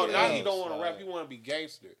everybody else. Now he don't want to rap. He want to be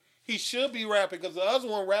gangster. He should be rapping because the other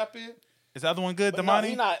one rapping, Is the other one good, But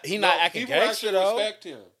Damani? no, he not acting people gangster actually though. respect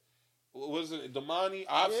him. Was it Damani?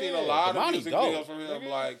 I've seen a Yeah, lot of Damani music dope, videos from him. nigga.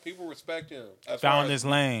 Like people respect him. As Found far his as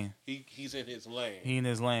lane. he's in his lane. He in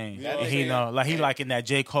his lane. You know what I'm He saying? know, like he like in that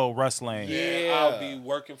J. Cole Russ lane. Yeah, I'll be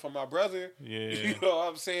working for my brother. Yeah. You know what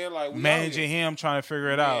I'm saying? Like we Managing him, trying to figure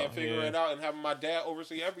it out. Figure it out, and having my dad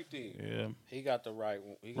oversee everything. Yeah. He got the right.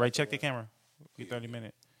 Ray, check the camera. We 30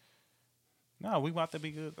 minutes. No, we about to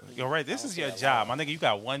be good. Yo, Ray, this is your job. My nigga, you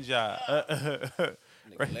got one job. Nigga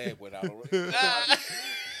leg went out already.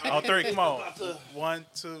 On 3, come on. 1,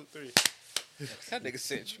 2, 3. That nigga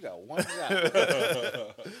said you got one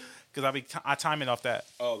job. Because I time it off that.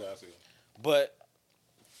 Oh, okay, I see. But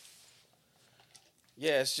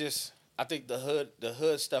yeah, it's just I think the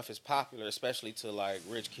hood stuff is popular, especially to like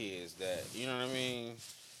rich kids. That you know what I mean.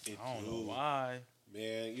 I don't know why.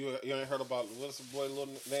 Man, you ain't heard about what's the boy little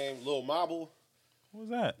name? Lil Marble. What was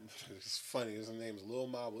that? It's funny. His name is Lil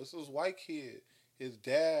Marble. This is white kid. His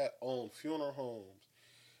dad owned funeral homes.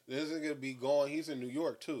 This is gonna be going. He's in New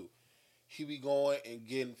York too. He be going and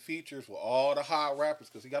getting features with all the hot rappers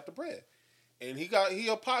because he got the bread, and he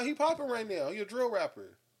popping right now. He a drill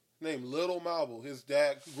rapper named Lil Marble. His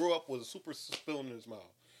dad grew up with a super spoon in his mouth.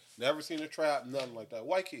 Never seen a trap, nothing like that.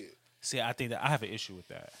 White kid. See, I think that I have an issue with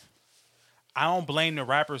that. I don't blame the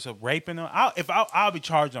rappers of raping them. I'll be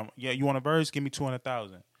charging them. Yeah, you want a verse? Give me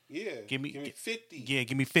 200,000. Yeah, give me 50. Yeah,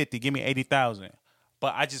 give me 50. Give me 80,000.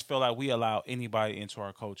 But I just feel like we allow anybody into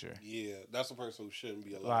our culture. Yeah, that's a person who shouldn't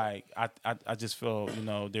be allowed. Like I just feel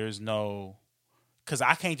there's no, because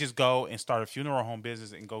I can't just go and start a funeral home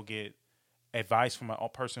business and go get advice from a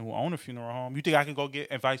person who owns a funeral home. You think I can go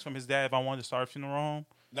get advice from his dad if I wanted to start a funeral home?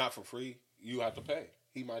 Not for free. You have to pay.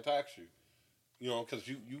 He might tax you. You know, because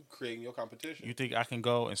you creating your competition. You think I can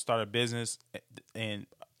go and start a business and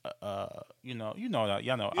you know that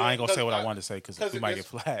y'all know Yeah, I ain't gonna say what I wanted to say because we might get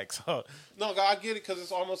it's- flagged. So No, I get it because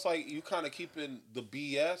it's almost like you kind of keeping the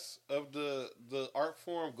BS of the art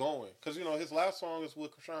form going. Because his last song is with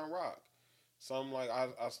Krishan Rock. Something like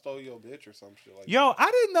I stole your bitch or some shit like that. yo, I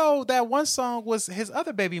didn't know that one song was his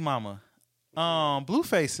other baby mama, Blue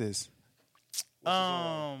Faces. She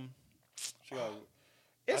got,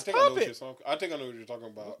 It's I think I know what you're talking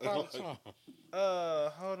about.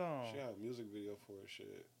 Hold on. She had a music video for it.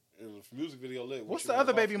 Shit. It was a music video lit. What's the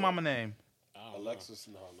other baby mama name? Alexis.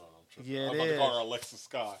 No, I'm tripping. Yeah, I'm it about to call is. her Alexis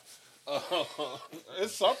Sky.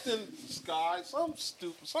 It's something Sky, some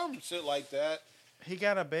shit like that. He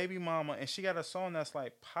got a baby mama, and she got a song that's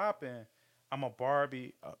like popping. I'm a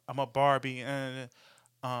Barbie.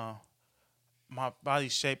 My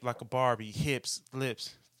body's shaped like a Barbie. Hips,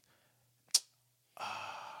 lips.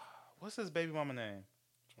 What's his baby mama name?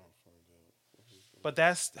 But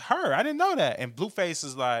that's her. I didn't know that. And Blueface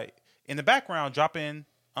is like in the background dropping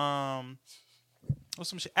what's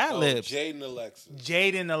some shit? Ad-libs. Jaden Alexis.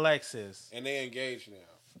 Jaden Alexis. And they engaged now.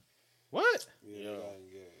 What? Yeah, they got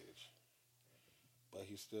engaged. But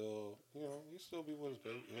he still be with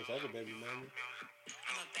his other baby mama.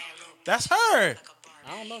 That's her.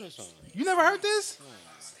 I don't know this song. You never heard this?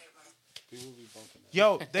 People be bumping that.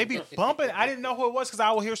 Yo, they be bumping. I didn't know who it was because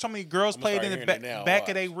I would hear so many girls play it in the back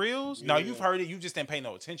of their reels. No, you've heard it. You just didn't pay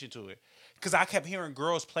no attention to it. Because I kept hearing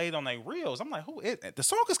girls play it on their reels. I'm like, who is it? The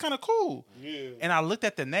song is kind of cool. Yeah. And I looked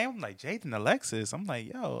at the name. I'm like, Jaden Alexis. I'm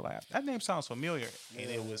like, yo, like, that name sounds familiar. And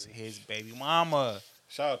it was his baby mama.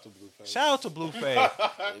 Shout out to Blueface. Shout out to Blueface.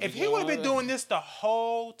 If he would have been doing this the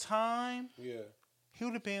whole time, Yeah. he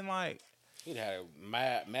would have been like, He'd had a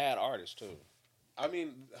mad artist too. I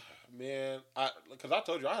mean, man, because I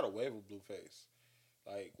told you I had a wave of Blueface.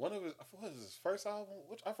 Like one of his, what was his first album?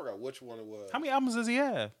 I forgot which one it was. how many albums does he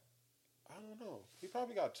have? I don't know. He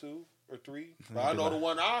probably got 2 or 3. But I know the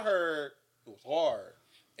one I heard it was hard,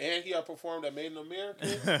 and he had performed at Made in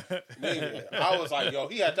America. Man, I was like, yo,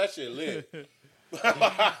 he had that shit lit.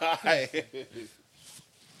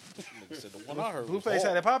 Said the one I heard. Blueface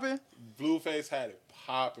had it popping? Blueface had it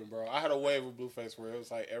popping, bro. I had a wave of Blueface where it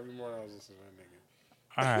was like every morning I was listening to that nigga.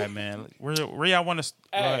 All right, man. Where y'all want to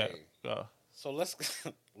Hey. go? So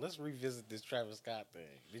let's revisit this Travis Scott thing.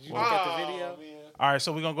 Did you look at the video? Man. All right,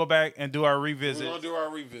 so we're gonna go back and do our We're revisit. gonna do our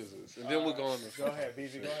revisits, and then we're going to Go ahead,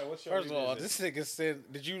 BG. Go ahead. What's your First of all, this nigga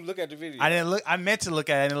said, "Did you look at the video?" I didn't look. I meant to look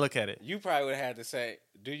at it. I didn't look at it. You probably would have had to say,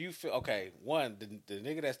 "Do you feel okay?" One, the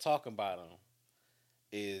nigga that's talking about him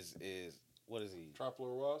is what is he? Trapler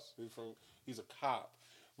Ross. He's a cop,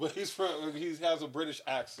 but he has a British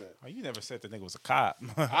accent. Oh, you never said the nigga was a cop.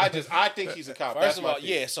 I think he's a cop. First That's of my all,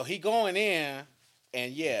 theory. yeah. So he going in,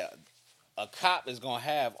 and yeah, a cop is gonna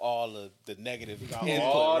have all of the negative input,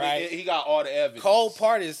 right? He got all the evidence. Cold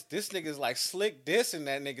part is this nigga's like slick dissing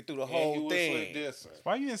that nigga through the whole thing.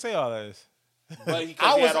 Why you didn't say all this? But he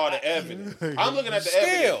had all the evidence. I'm looking at the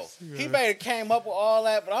evidence. He may have came up with all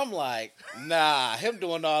that, but I'm like, nah. Him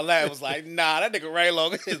doing all that was like, nah. That nigga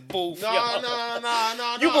Raylo is boof.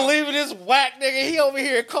 No. You believe in this whack nigga? He over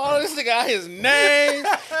here calling this nigga out his name,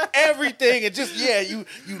 everything, and just you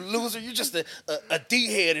loser. You just a D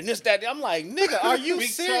head and this that. I'm like, nigga, are you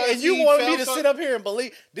serious? And you want me to sit up here and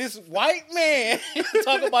believe this white man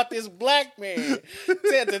talk about this black man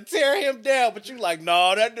to tear him down? But you like,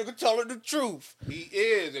 nah, that nigga telling the truth. He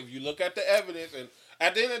is. If you look at the evidence, and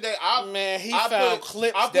at the end of the day, I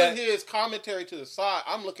put his commentary to the side.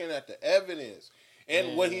 I'm looking at the evidence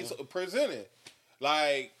and what he's presenting.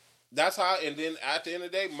 Like, that's how. And then at the end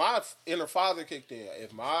of the day, my inner father kicked in.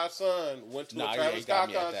 If my son went to a Travis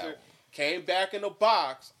Scott concert, came back in the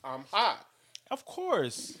box, I'm hot. Of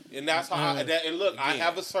course. And that's how and look, I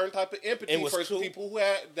have a certain type of empathy for people who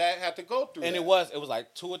had to go through and that. it was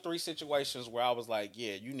like 2 or 3 situations where I was like,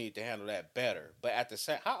 yeah, you need to handle that better. But at the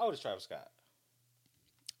same, how old is Travis Scott?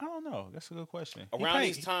 I don't know. That's a good question. Around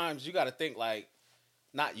these times, you got to think like,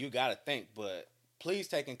 not you got to think, but please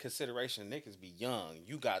take in consideration niggas be young.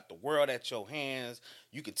 You got the world at your hands.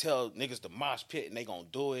 You can tell niggas to mosh pit and they gonna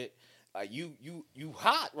do it. Like you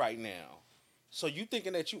hot right now. So you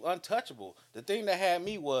thinking that you untouchable. The thing that had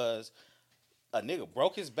me was a nigga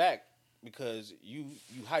broke his back because you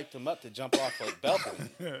hyped him up to jump off a balcony.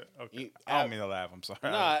 Okay. I don't mean to laugh. I'm sorry.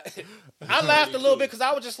 Nah, I laughed a little bit because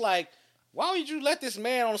I was just like, why would you let this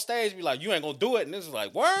man on stage be like, you ain't gonna do it? And this was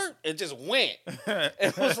like, word? It just went.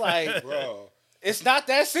 It was like, bro. It's not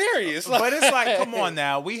that serious. But it's like, come on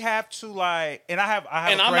now. We have to like, and I have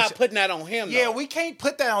and I'm not putting that on him, though. Yeah, we can't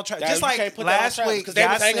put that on Travis. Just like last week. Because they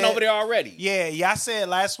was hanging over there already. Yeah, y'all said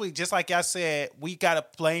last week, just like y'all said, we got to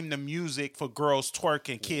blame the music for girls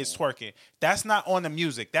twerking, kids twerking. That's not on the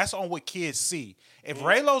music. That's on what kids see. If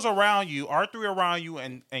Raylo's around you, R3 around you,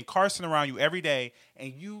 and Carson around you every day,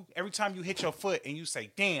 and you every time you hit your foot and you say,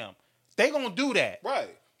 damn, they going to do that. Right.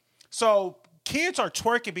 So kids are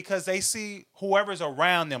twerking because they see whoever's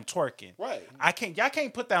around them twerking. Right. Y'all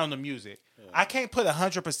can't put that on the music. Yeah. I can't put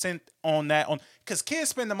 100% on that because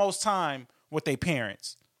kids spend the most time with their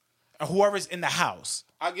parents or whoever's in the house.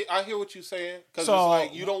 I hear what you're saying because it's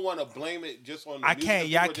like you don't want to blame it just on the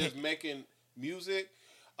music. Y'all can't just making music,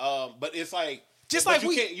 but it's like just like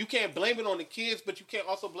you can't blame it on the kids, but you can't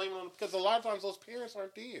also blame it on because a lot of times those parents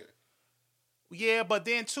aren't there. Yeah, but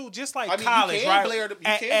then too, just like college, right?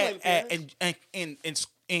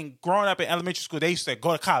 And growing up in elementary school, they used to say,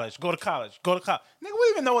 go to college. Nigga, we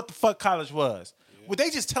even know what the fuck college was. Yeah. Well, they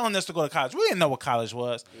just telling us to go to college. We didn't know what college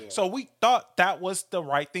was. Yeah. So we thought that was the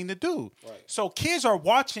right thing to do. Right. So kids are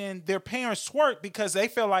watching their parents twerk because they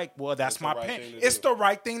feel like, well, that's my parent. It's the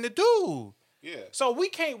right thing to do. Yeah. So we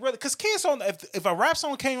can't really, because kids on, if a rap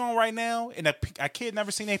song came on right now and a kid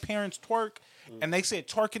never seen their parents twerk, and they said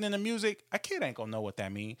twerking in the music, a kid ain't gonna know what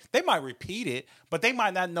that means. They might repeat it, but they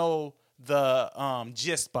might not know the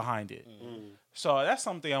gist behind it. Mm-hmm. So that's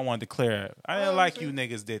something I wanted to clear up. I didn't like you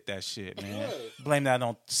niggas did that shit, man. Yeah. Blame that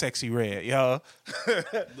on Sexy Red, yo. She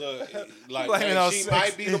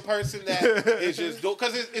might be the person that is just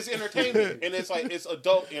because it's entertainment and it's like it's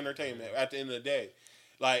adult entertainment at the end of the day.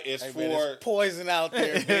 Like it's it's poison out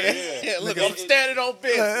there, man. Yeah. Look, I'm standing on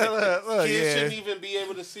business. Kids shouldn't even be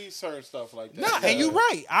able to see certain stuff like that. Nah, and you're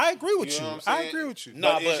right. I agree with you. I agree with you.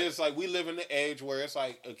 No, but it's just like we live in the age where it's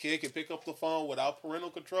like a kid can pick up the phone without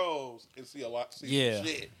parental controls and see a lot.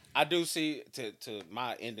 Shit. I do see to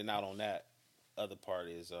my ending out on that other part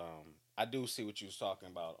is I do see what you was talking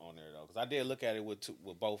about on there though, because I did look at it with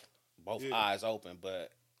both eyes open,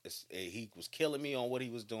 but he was killing me on what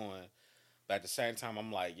he was doing. But at the same time,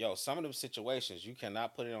 I'm like, yo, some of them situations, you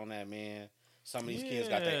cannot put it on that man. Some of these kids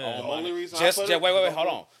got their own money. Only reason wait, hold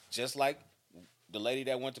on. Just like the lady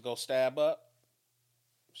that went to go stab up,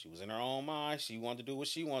 she was in her own mind. She wanted to do what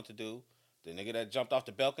she wanted to do. The nigga that jumped off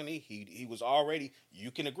the balcony, he was already,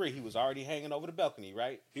 you can agree, he was already hanging over the balcony,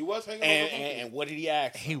 right? He was hanging over the balcony. And what did he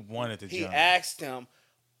ask him? He wanted to jump. He asked him,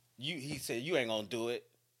 he said, you ain't going to do it.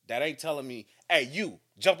 That ain't telling me, hey, you,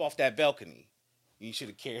 jump off that balcony. You should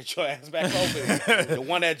have carried your ass back over. The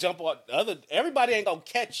one that jumped off, everybody ain't gonna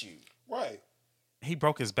catch you. Right. He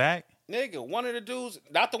broke his back? Nigga, one of the dudes,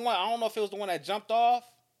 not the one, I don't know if it was the one that jumped off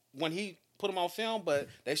when he put him on film, but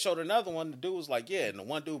they showed another one. The dude was like, yeah, and the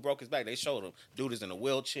one dude broke his back. They showed him. Dude is in a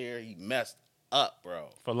wheelchair. He messed up, bro.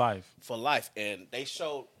 For life. And they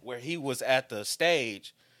showed where he was at the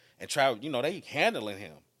stage and tried, they handling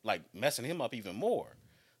him, like messing him up even more.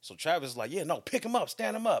 So Travis is like, yeah, no, pick him up,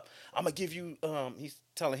 stand him up. I'm gonna give you. He's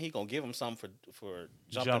telling he gonna give him something for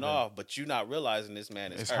jumping off, but you not realizing this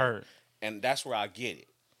man is hurt, and that's where I get it.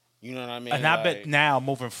 You know what I mean? And I bet now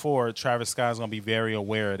moving forward, Travis Scott's gonna be very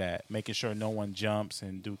aware of that, making sure no one jumps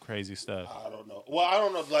and do crazy stuff. I don't know. Well, I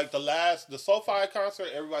don't know. Like the SoFi concert,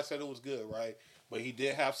 everybody said it was good, right? But he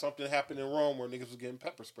did have something happen in Rome where niggas was getting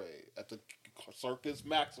pepper sprayed at the Circus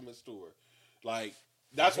Maximus tour. Like,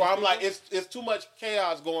 that's why I'm like, it's too much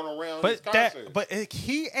chaos going around this concert.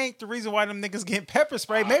 He ain't the reason why them niggas getting pepper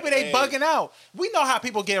sprayed. Maybe they bugging out. We know how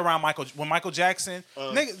people get around Michael Jackson.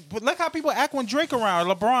 Niggas, but look how people act when Drake around,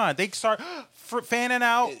 LeBron. They start fanning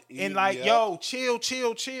out and like, yo, chill.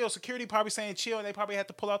 Security probably saying chill, and they probably had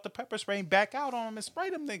to pull out the pepper spray and back out on them and spray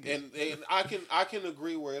them niggas. And I can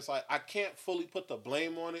agree where it's like, I can't fully put the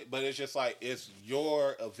blame on it, but it's just like, it's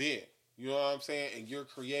your event. You know what I'm saying? And you're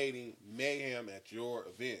creating mayhem at your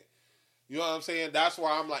event. You know what I'm saying? That's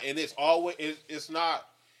why I'm like, and it's always, it's not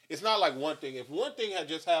like one thing. If one thing had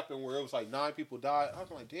just happened where it was like 9 people died, I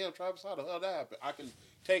was like, damn, Travis, how the hell that happened? I can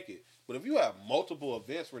take it. But if you have multiple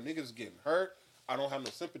events where niggas getting hurt, I don't have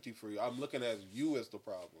no sympathy for you. I'm looking at you as the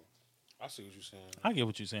problem. I see what you're saying. I get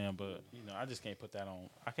what you're saying, but I just can't put that on.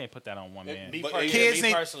 I can't put that on one man. Me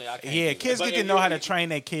personally, I can't. Yeah, kids need to know how to train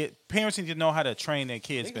their kids. Parents need to know how to train their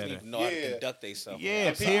kids better. Need to know how to conduct themselves.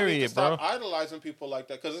 Yeah, period, bro. Stop idolizing people like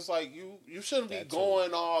that, because it's like you shouldn't be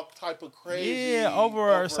going all type of crazy. Yeah,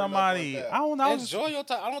 over somebody. Like I don't know. Enjoy your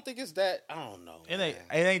time. I don't think it's that. I don't know. It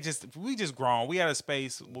ain't just. We just grown. We at a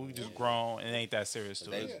space where we just grown, and it ain't that serious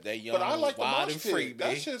to us. They young, but I like wild the and free.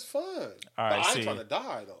 That shit's fun. All right, but I ain't trying to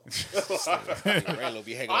die though. I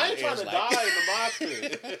ain't trying to die in the mosh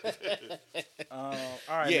pit. All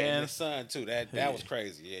right, yeah, man. And the son too. That was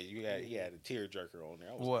crazy. Yeah, he had a tearjerker on there.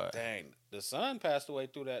 I was what? Like, dang, the son passed away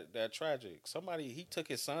through that tragic. He took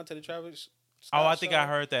his son to the Travis Scott I think show. I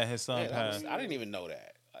heard that his son passed. I didn't even know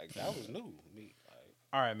that. Like, that was new to me.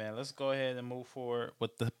 All right, man. Let's go ahead and move forward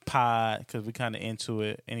with the pod because we kind of into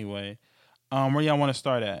it anyway. Where y'all want to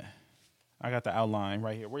start at? I got the outline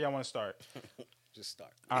right here. Where y'all want to start? Just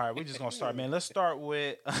start. All right, we're just gonna start, man. Let's start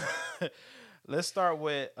with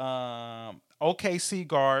OKC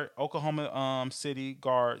guard, Oklahoma City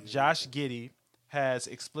guard Josh Giddey has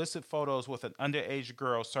explicit photos with an underage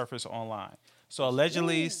girl surface online. So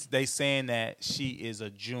allegedly, they saying that she is a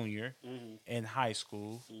junior in high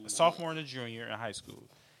school, a sophomore and a junior in high school,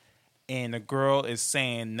 and the girl is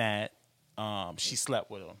saying that she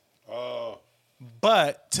slept with him. Oh,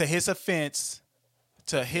 but to his offense.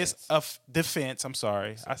 To his defense, I'm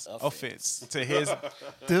sorry. Offense. To his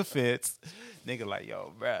defense, nigga, like,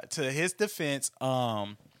 yo, bruh. To his defense,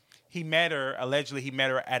 allegedly he met her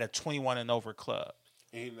at a 21 and over club.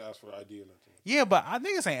 He didn't ask for ID or nothing. Yeah, but I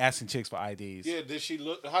niggas ain't asking chicks for IDs. Yeah, did she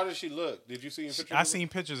look? How did she look? Did you see pictures? I seen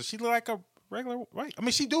pictures. She look like a regular white. I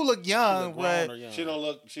mean, she do look young, but she don't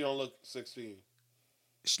look 16.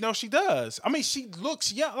 No, she does. I mean, she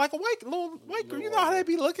looks young, like a little white girl. You know how they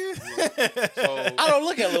be looking? Yeah. So, I don't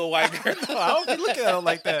look at little white girls. No, I don't be looking at them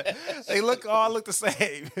like that. They all look the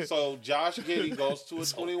same. So Josh Giddey goes to a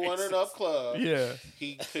 21 and up club. Yeah.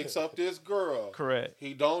 He picks up this girl. Correct.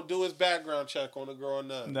 He don't do his background check on the girl or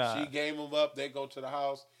nothing. Nah. She game him up. They go to the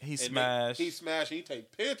house. He smashed. He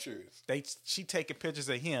take pictures. She taking pictures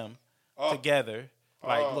of him together,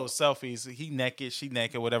 like little selfies. He naked, she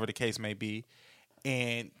naked, whatever the case may be.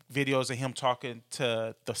 And videos of him talking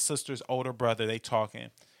to the sister's older brother. They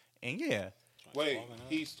talking. And yeah. Wait,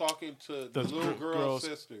 he's talking to the little girl's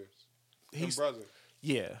sisters. His brother.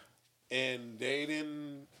 Yeah. And they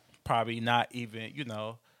didn't. Probably not even,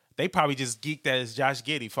 they probably just geeked that as Josh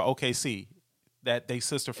Giddey for OKC. That they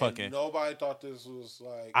sister fucking. And nobody thought this was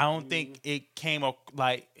like. I don't think it came up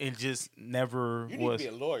like it just never you was. You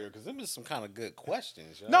need to be a lawyer because them is some kind of good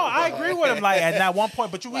questions. Yo. No, I agree with him. Like at that one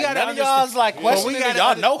point, but we like, gotta none understand. Of y'all's like questioning.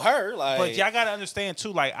 Y'all know her. Like, but y'all gotta understand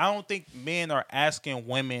too. Like I don't think men are asking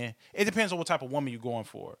women. It depends on what type of woman you're going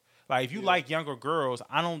for. Like if you like younger girls,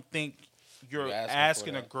 I don't think you're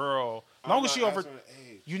asking a girl. As long as she over,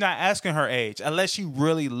 you're not asking her age unless she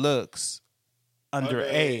really looks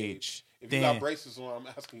underage. If you got braces on, I'm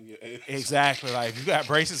asking your age. Exactly. Like if you got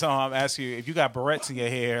braces on, I'm asking you. If you got barrettes in your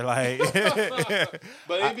hair, like.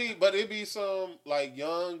 but it be some like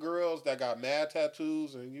young girls that got mad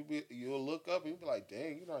tattoos, and you'll look up and you be like,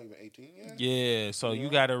 dang, you're not even 18 yet. Yeah. So you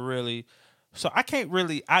gotta really. So I can't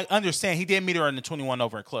really. I understand he did meet her in the 21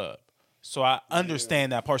 over club, so I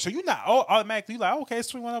understand that part. So you're not automatically like, okay, it's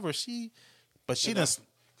 21 over. She doesn't.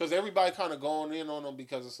 Because everybody kind of going in on them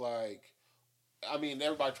because it's like. I mean,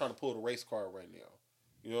 everybody trying to pull the race card right now.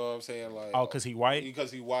 You know what I'm saying? Like, because he white.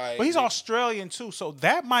 Because he white. But he's Australian too, so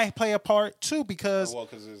that might play a part too. Because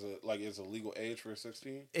because it's a legal age for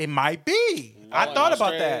 16. it might be. I thought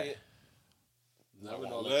about that. Never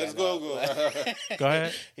know. Let's Google. Go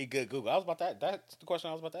ahead. He good Google. I was about to. That's the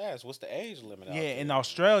question I was about to ask. What's the age limit? Yeah, in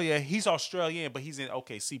Australia, he's Australian, but he's in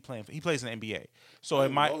OKC playing. He plays in the NBA, so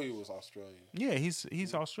it might. Know he was Australian. Yeah,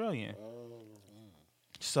 he's Australian. Oh.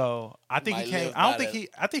 So I think he came. I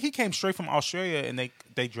think he came straight from Australia, and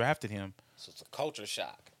they drafted him. So it's a culture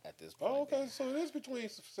shock at this point. Oh, okay. So it is between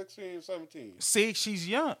 16 and 17. See, she's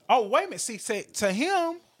young. Oh, wait a minute. See, to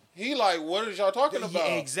him. He like, what is y'all talking about?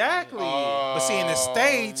 Yeah, exactly. But see, in the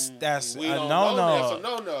States, that's a no-no. That's a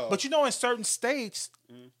no-no. But you know, in certain states,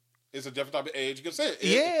 it's a different type of age consent.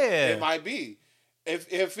 Yeah. It might be.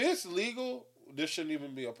 If it's legal, this shouldn't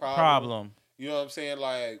even be a problem. You know what I'm saying?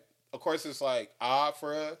 Like, of course, it's like odd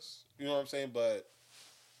for us. You know what I'm saying? But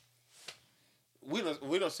we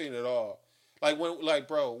don't see it at all. Like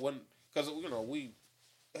because you know we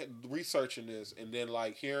researching this and then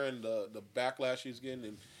like hearing the backlash he's getting,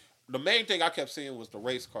 and the main thing I kept seeing was the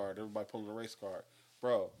race card. Everybody pulling the race card,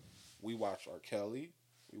 bro. We watched R. Kelly,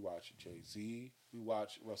 we watched Jay-Z, we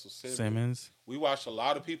watched Russell Simmons. We watched a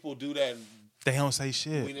lot of people do that. And they don't say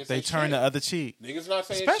shit. They turn the other cheek. Niggas not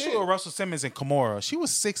saying Especially shit. with Russell Simmons and Kimura. She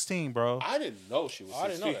was 16, bro. I didn't know she was 16. I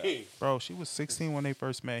didn't know that. Bro, she was 16 when they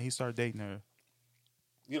first met. He started dating her.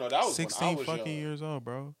 You know, that was 16 when I was fucking young. years old,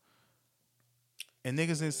 bro. And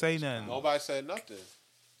niggas didn't say nothing. Nobody said nothing.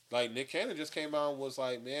 Like, Nick Cannon just came out and was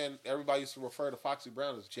like, man, everybody used to refer to Foxy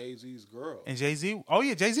Brown as Jay-Z's girl. And Jay-Z, oh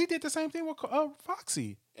yeah, Jay-Z did the same thing with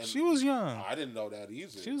Foxy. And she was young. I didn't know that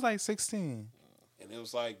either. She was like 16. And it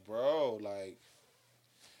was like, bro, like,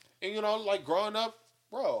 and you know, like growing up,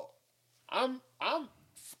 bro, I'm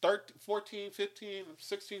 13, 14, 15,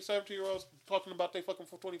 16, 17-year-olds talking about they fucking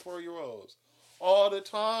 24-year-olds all the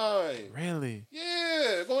time. Really?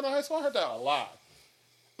 Yeah, going to high school, I heard that a lot.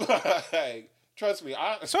 Like, trust me.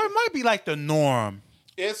 So it might be like the norm.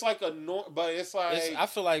 It's like a norm, but it's like I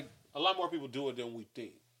feel like a lot more people do it than we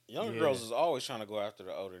think. Younger girls is always trying to go after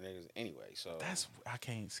the older niggas anyway. So I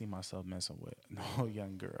can't see myself messing with no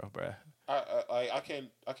young girl, bruh. I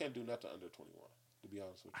can't do nothing under 21. To be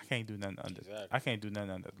honest with you, I can't do nothing under. Exactly. I can't do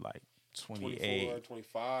nothing under like 28, 24,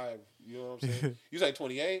 25. You know what I'm saying? You say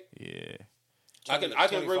 28? Yeah. I can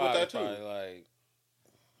agree with that too. Like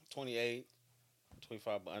 28,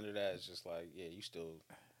 25, but under that it's just like you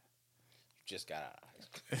just got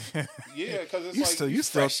eyes. Yeah, because it's you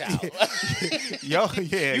still fresh out.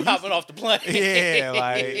 you hopping off the plane. Yeah,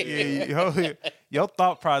 like your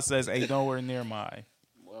thought process ain't nowhere near mine.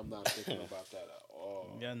 Well, I'm not thinking about that at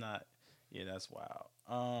all. You're not. Yeah, that's wild.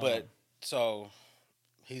 But so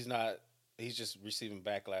he's not. He's just receiving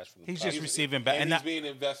backlash from. He's just receiving backlash, and he's being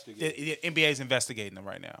investigated. The NBA is investigating him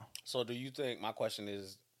right now. So, do you think? My question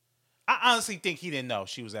is, I honestly think he didn't know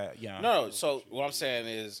she was at young. No. So what I'm saying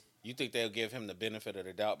is, you think they'll give him the benefit of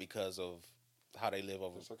the doubt because of how they live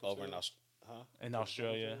over in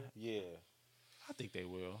Australia? Yeah, I think they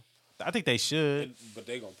will. I think they should. But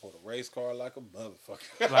they gonna pull the race card like a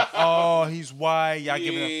motherfucker. Like, oh, he's white. Y'all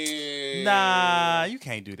giving him. Nah, you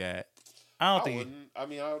can't do that. I don't think. Wouldn't. I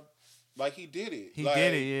mean, like he did it. He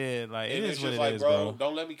did it. Yeah, like it is what it is, bro.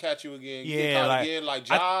 Don't let me catch you again. Yeah, get caught again, like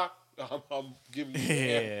Ja. I'm giving you.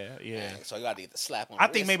 Yeah. So you got to either slap on. I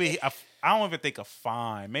think maybe I don't even think a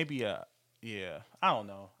fine. Maybe I don't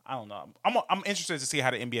know. I'm interested to see how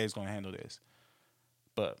the NBA is going to handle this.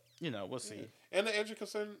 But we'll see. Yeah. And the age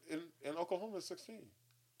consent in Oklahoma is 16.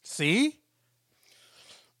 See,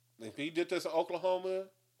 if he did this in Oklahoma,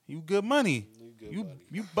 you good money.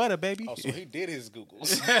 You butter, baby. Oh, so he did his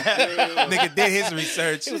Googles. Nigga did his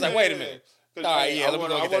research. He was like, wait a minute. All right, I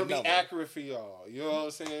want to be number. accurate for y'all. You know what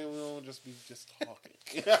I'm saying? We don't just be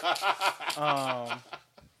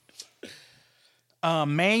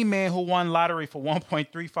talking. Main man who won lottery for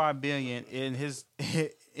 $1.35 billion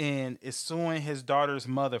and is suing his daughter's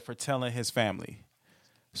mother for telling his family.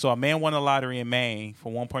 So a man won a lottery in Maine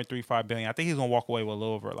for $1.35 billion. I think he's gonna walk away with a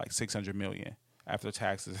little over like $600 million after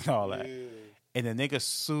taxes and all that. Yeah. And the nigga is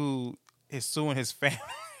suing his family.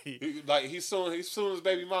 He's suing his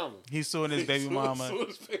baby mama. He's suing his baby mama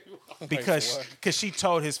because she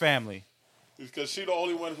told his family. Because she the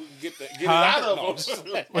only one who can get it out of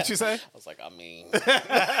him. What you say? I was like, I mean,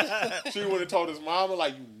 she would have told his mama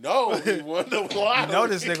like, he won the lottery. You know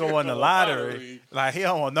this nigga won the lottery. Like he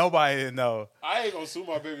don't want nobody to know. I ain't gonna sue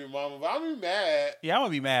my baby mama, but I'm gonna be mad. Yeah, I'm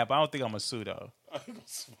gonna be mad, but I don't think I'm gonna sue though. I ain't gonna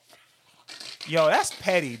sue. Yo, that's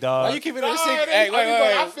petty, dog. Why you keeping it a secret? Hey,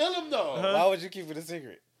 wait. I feel him though. Why would you keep it a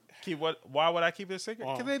secret? Why would I keep it a secret?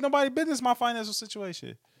 Because ain't nobody business my financial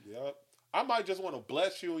situation. Yep. I might just want to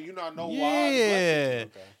bless you and you not know why. Yeah.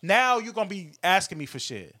 Now you're gonna be asking me for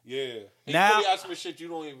shit. Yeah. And Now you asking me shit you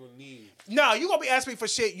don't even need. No, you gonna be asking me for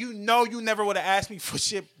shit you know you never would have asked me for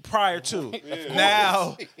shit prior to. Yeah.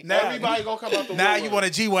 Now everybody gonna come out the now woodwork. you want a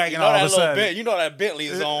G-Wagon You know all that of a sudden. You know that Bentley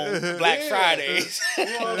is on Black Fridays. You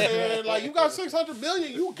know what I'm saying? Like, you got $600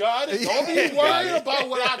 million, you got it. Don't be worried about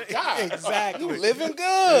what I got. Exactly. You living good.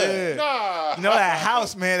 Yeah. Nah. You know that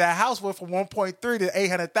house, man. That house went from 1.3 to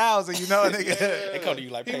 800,000. You know, nigga. They come to you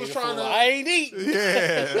like, He pay was the trying full. to- I ain't eat.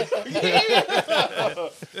 Yeah.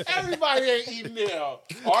 Everybody ain't eating now.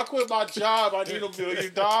 Or I quit my job, I need $1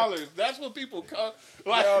 million. That's what people come.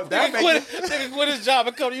 Like, Nigga quit his job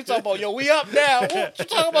and come to you talking about, yo, we up now. What you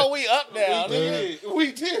talking about? We up now. we did it.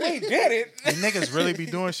 We did it. The niggas really be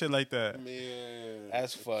doing shit like that. Man.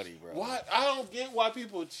 That's funny, bro. What? I don't get why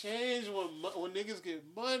people change when niggas get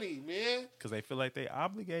money, man. Because they feel like they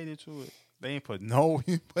obligated to it. They ain't put you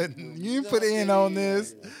ain't put in on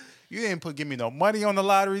this. You didn't give me no money on the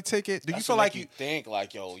lottery ticket. Do you feel like you think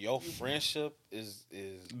like, yo, your friendship is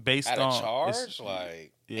based at on a charge?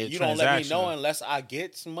 Like, yeah, and you don't let me know transactional. unless I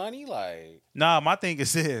get some money? Like, Nah, my thing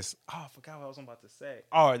is this. Oh, I forgot what I was about to say.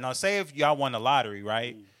 All right, now say if y'all won the lottery,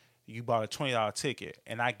 right? You bought a $20 ticket,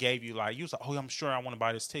 and I gave you like, you was like, oh, I'm sure I want to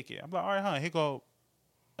buy this ticket. I'm like, all right, huh? Here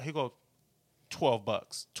go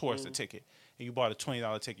 $12 towards the ticket, and you bought a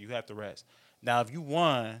 $20 ticket. You have the rest. Now, if you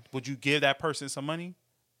won, would you give that person some money?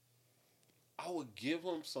 I would give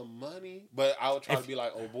him some money, but I would try to be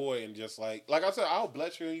like, oh boy, and just like I said, I'll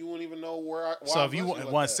bless you, and you won't even know why. So if you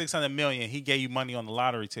won $600 million, he gave you money on the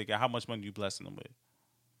lottery ticket. How much money you blessing him with?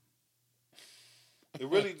 It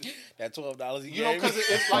really that $12 you know, because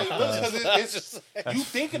it's like it's you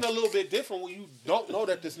thinking a little bit different when you don't know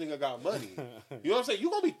that this nigga got money. You know what I'm saying? You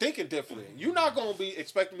gonna be thinking different. You're not gonna be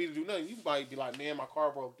expecting me to do nothing. You might be like, man, my car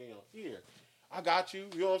broke down. Here, I got you.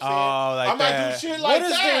 You know what I'm saying? Oh, like I might that. do shit like what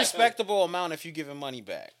is that. the respectable amount if you giving money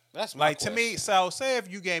back? That's my Like to me. So say if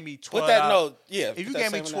you gave me $12. Put that note. Yeah. If you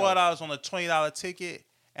gave me $12 on a $20 ticket,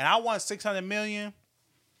 and I won $600 million,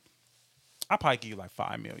 I probably give you like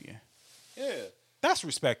 $5 million. Yeah. That's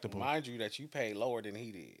respectable. Mind you that you paid lower than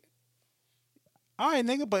he did. All right,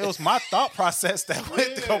 nigga, but it was my thought process that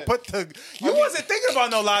went to go put the. You wasn't thinking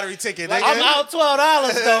about no lottery ticket, nigga. I'm out $12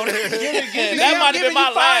 though. That might have been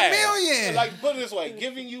my $5 last. million. Like, put it this way,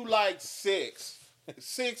 giving you like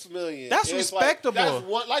 $6 million. That's it's respectable.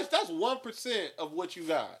 That's 1% of what you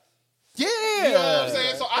got. Yeah, You know what I'm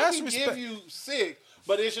saying? So I That's can respect- give you 6,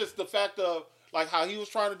 but it's just the fact of like how he was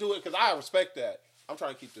trying to do it, because I respect that. I'm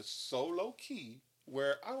trying to keep this so low key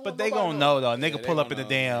where I don't. But want they nobody gonna know though. Yeah, Nigga they pull up in gonna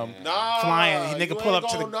the know, damn man. Nah, flying. you Nigga pull ain't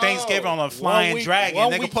up to the gonna know. Thanksgiving on a flying dragon.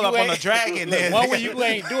 Nigga pull up on a dragon. Then One week you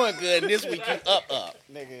ain't doing good, and this week you up,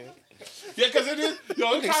 nigga. Yeah, because it is.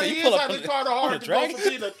 Yo, it Nigga kind say of you is pull up how on the the- Carter on hard the to go dragon? from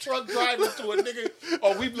being a truck driver to a nigga.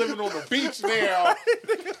 Oh, we living on the beach now.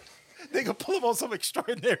 nigga pull up on some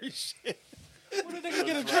extraordinary shit. Where did nigga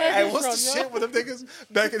get a Hey, dragon what's from, the yo? shit with them niggas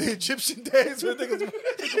back in the Egyptian days when niggas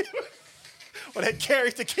when they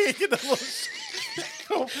carried the king in the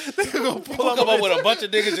little they gonna pull Come up with a bunch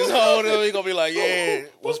of niggas just hold him. He gonna be like, yeah,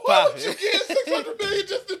 what's Why would poppin'? you get $600 million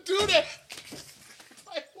just to do that?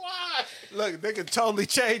 Like, why? Look, nigga totally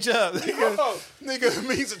change up. Nigga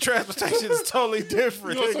means of transportation is totally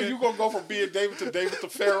different. You know, so nigga. you gonna go from being David to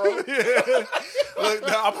Pharaoh? Look,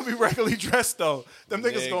 now, I'm gonna be regularly dressed though. Them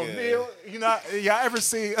niggas gonna Nigga. kneel. You know, y'all ever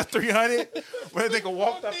see a 300 where they nigga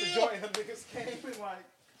walked up the joint and them niggas came and like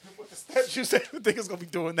with the steps you said, the niggas gonna be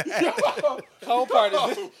doing that. Whole part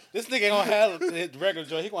is this nigga ain't gonna have his regular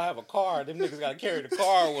joint. He gonna have a car. Them niggas gotta carry the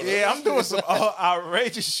car with him. Yeah, I'm doing some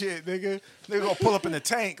outrageous shit, nigga. Nigga gonna pull up in the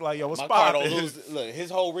tank like, yo, what's My car don't poppin'? lose. Look, his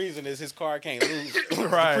whole reason is his car can't lose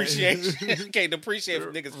Right. depreciation. Can't depreciate if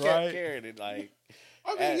niggas kept Right. carrying it. Like,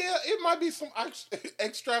 I mean, yeah, it might be some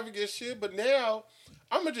extravagant shit, but now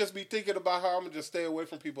I'm gonna just be thinking about how I'm gonna just stay away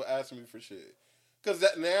from people asking me for shit. Because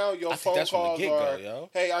that now your I think phone that's from the calls get-go, are, yo.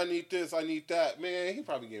 hey, I need this, I need that. Man, he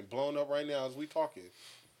probably getting blown up right now as we talking.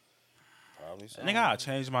 probably so. Nigga, I'll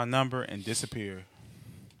change my number and disappear.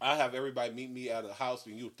 I have everybody meet me at a house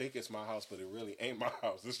and you think it's my house, but it really ain't my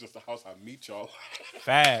house. It's just the house I meet y'all.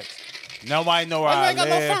 Facts. Nobody know where Why you I ain't got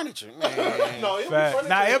live. no furniture, man? No, it'll be Fact. funny.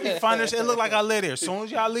 Nah, it'll be fun. It look like I live there. As soon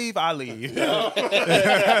as y'all leave, I leave.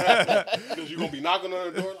 Because you're going to be knocking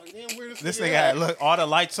on the door like, damn, where This nigga nigga at? had, look, all the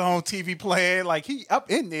lights on, TV playing, like he up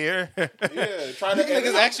in there. Yeah, try to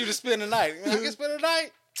Niggas ask you to spend the night. You can spend the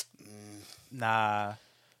night? Nah.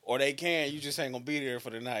 Or they can. You just ain't gonna be there for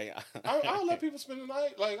the night. I'll let people spend the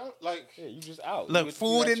night. Yeah, you just out. Look, You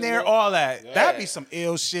food got in your there, little- all that. Yeah. That'd be some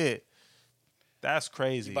ill shit. That's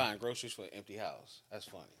crazy. You buying groceries for an empty house. That's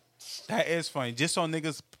funny. That is funny. Just so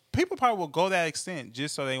niggas people probably will go that extent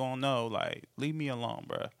just so they won't know. Like, leave me alone,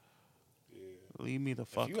 bro. Yeah. Leave me the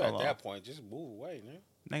fuck alone. If you at that point, just move away, man.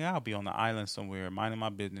 Nigga, I'll be on the island somewhere, minding my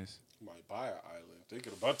business. You might buy an island.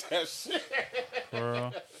 Thinking about that shit.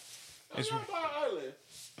 Bro. I'm gonna buy an island.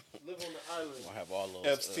 Live on the island. We'll have all those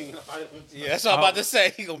Epstein Islands. Yeah, that's what I'm about to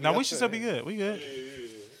say. No, we should still be good. We good.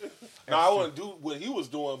 Yeah. No, I wouldn't do what he was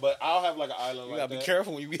doing, but I'll have like an island you like that. You gotta be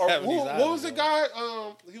careful when you be having these islands. What was the guy?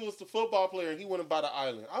 He was the football player, and he went and bought an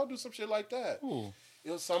island. I'll do some shit like that. Ooh.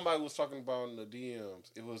 It was somebody was talking about in the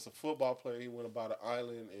DMs. It was a football player. He went and bought an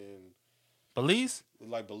island in Belize.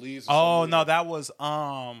 Like Belize. Oh no, that was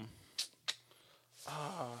not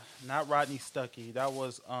Rodney Stuckey. That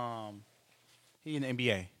was he in the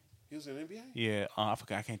NBA. He was in the NBA? Yeah, I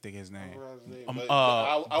forgot. I can't think of his name.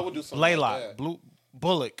 I would do something like that.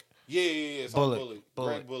 Bullock. Yeah. Bullock.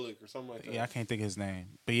 Greg Bullock or something like that. Yeah, I can't think of his name.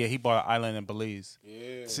 But yeah, he bought an island in Belize.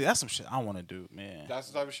 Yeah. See, that's some shit I want to do, man. That's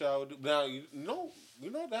the type of shit I would do. Now, you know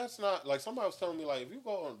that's not, like somebody was telling me, like, if you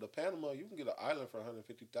go on to Panama, you can get an island for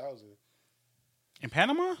 $150,000. In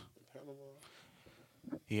Panama? In Panama.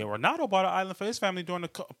 Yeah, Ronaldo bought an island for his family during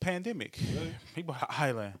the pandemic. Really? He bought an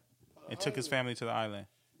island and took his family to the island.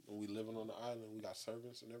 And we living on the island. We got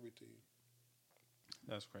servants and everything.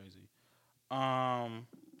 That's crazy.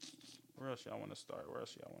 Where else y'all want to start? Where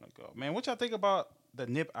else y'all want to go? Man, what y'all think about the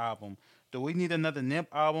Nip album? Do we need another Nip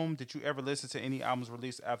album? Did you ever listen to any albums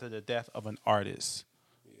released after the death of an artist?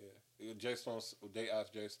 Yeah. Jay Stone, they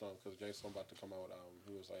asked Jay Stone, because Jay Stone about to come out with an album.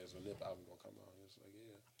 He was like, is a Nip album going to come out? He was like,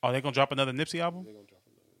 yeah. Oh, they going to drop another Nipsey album? They're going to drop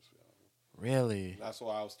another Nipsey album. Really? That's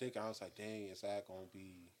what I was thinking. I was like, dang, is that going to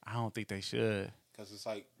be... I don't think they should. Because it's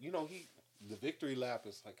like, the victory lap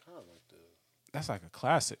is like kind of like the... That's like a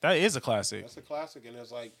classic. That is a classic. That's a classic, and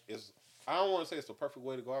it's like, I don't want to say it's the perfect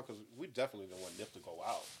way to go out, because we definitely don't want Nip to go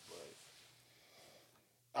out.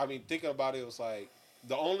 But I mean, thinking about it, it was like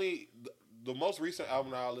the most recent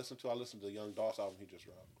album that I listened to the Young Dolph's album he just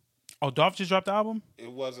dropped. Oh, Dolph just dropped the album? It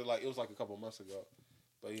was like a couple months ago.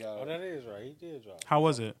 But he had, that is right. He did drop. How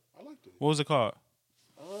was it? I liked it. What was it called?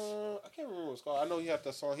 I can't remember what it's called. I know he had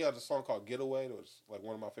that song. He had a song called Getaway. That was like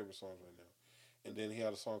one of my favorite songs right now. And then he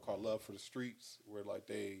had a song called Love for the Streets, where like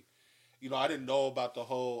they, I didn't know about the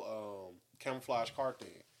whole camouflage car thing.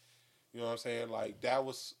 You know what I'm saying? Like, that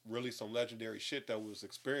was really some legendary shit that we was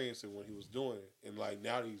experiencing when he was doing it. And like,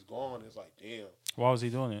 now that he's gone, it's like, damn. Why was he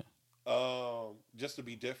doing it? Just to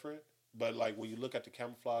be different. But like, when you look at the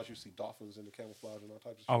camouflage, you see dolphins in the camouflage and all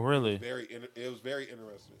types of shit. Oh, really? It was very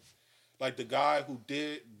interesting. Like, the guy who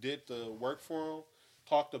did the work for him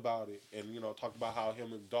talked about it, and talked about how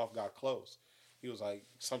him and Dolph got close. He was like,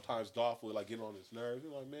 sometimes Dolph would like get on his nerves. He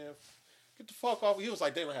was like, man, get the fuck off. He was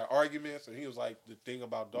like, they would have arguments, and he was like, the thing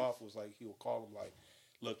about Dolph was like, he would call him like,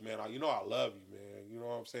 look, man, I love you, man. You know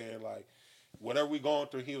what I'm saying? Like, whatever we going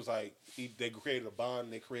through, he was like, they created a bond,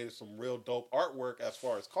 and they created some real dope artwork as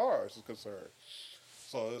far as cars is concerned.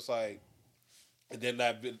 So it's like, and then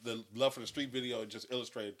the Love for the Street video just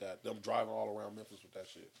illustrated that, them driving all around Memphis with that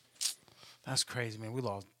shit. That's crazy, man. We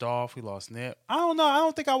lost Dolph. We lost Nip. I don't know. I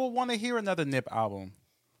don't think I would want to hear another Nip album,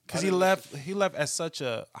 because he left at such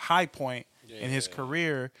a high point in his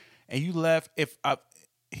career, and he left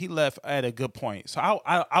at a good point. So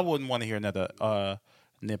I wouldn't want to hear another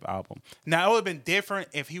Nip album. Now, it would have been different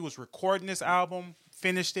if he was recording this album,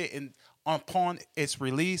 finished it, and upon its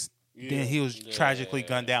release, then he was tragically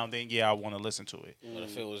gunned down. Then I want to listen to it. But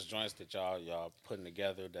if it was joints that y'all putting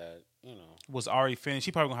together that was already finished,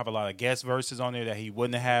 he probably gonna have a lot of guest verses on there that he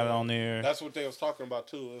wouldn't have on there. That's what they was talking about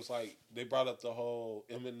too. It was like they brought up the whole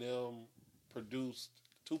Eminem produced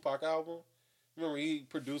Tupac album. Remember, he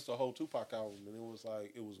produced a whole Tupac album, and it was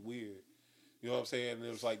like, it was weird. You know what I'm saying? And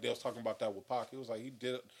it was like they was talking about that with Pac. It was like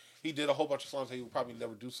he did a whole bunch of songs that he would probably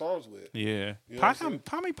never do songs with. Yeah, you know Pac,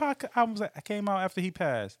 how many Pac albums that came out after he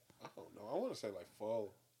passed? I don't know. I want to say like 4,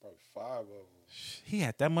 probably 5 of them. He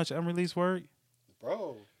had that much unreleased work,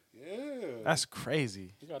 bro. Yeah, that's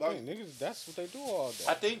crazy. You gotta think, niggas, that's what they do all day.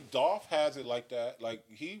 I think Dolph has it like that. Like,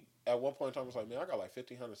 he at one point in time was like, man, I got like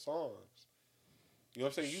 1,500 songs. You know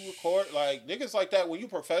what I'm saying? You record, like, niggas like that, when you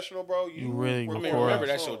professional, bro, you really record. Remember,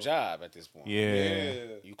 that's your job at this point. Yeah.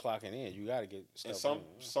 You clocking in. You got to get stuff. And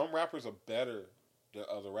some rappers are better than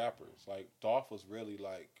other rappers. Like, Dolph was really,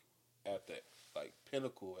 like, at the, like,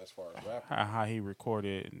 pinnacle as far as rapping. How he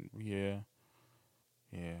recorded, and yeah.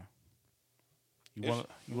 You want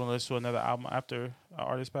to listen to another album after an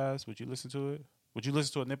artist passed? Would you listen to it? Would you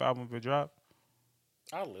listen to a Nip album if it dropped?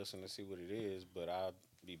 I'll listen to see what it is, but I'd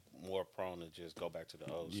be more prone to just go back to the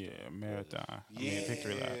old stuff. Yeah, Marathon.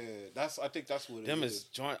 Victory Lap. I think that's what it is. Them is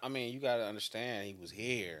joint. I mean, you got to understand, he was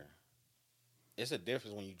here. it's a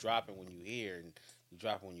difference when you drop it when you here and you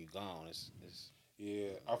drop it when you gone. It's Yeah,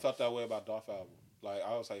 I felt that way about Dolph album. Like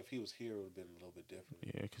I was like, if he was here, it would have been a little bit different.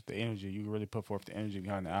 Yeah, because the energy, you really put forth the energy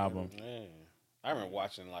behind the album. Yeah. I remember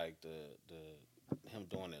watching like the him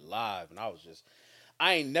doing it live, and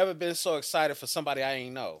I ain't never been so excited for somebody I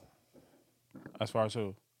ain't know. As far as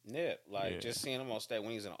who? Nip, just seeing him on stage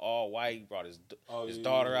when he's in all white, he brought his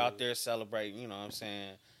daughter out there celebrating. You know what I'm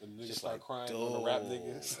saying? The niggas just start crying on the rap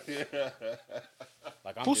niggas.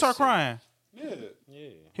 Who started crying? Yeah.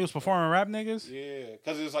 He was performing rap niggas. Yeah,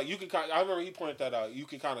 because it's like you can. I remember he pointed that out. You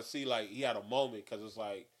can kind of see like he had a moment because it's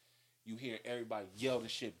like you hear everybody yell the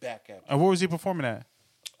shit back at him. And where was he performing at?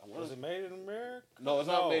 Was it made in America? No, it's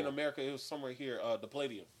not made in America. It was somewhere here, the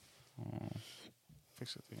Palladium.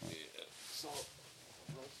 Fix it. Yeah. So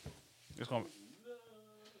it's gonna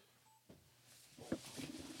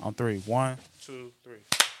on 3. 1, 2, 3.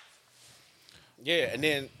 Yeah, and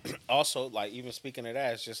then also like even speaking of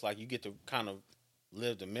that, it's just like you get to kind of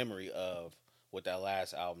live the memory of what that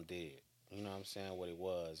last album did. You know what I'm saying? What it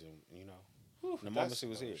was, and you know, the moment he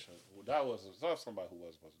was here. That was somebody who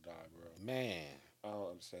was supposed to die, bro. Man, I don't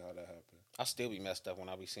understand how that happened. I still be messed up when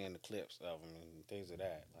I be seeing the clips of him and things of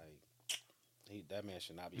that. Like, that man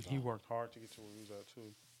should not be. He worked hard to get to where he was at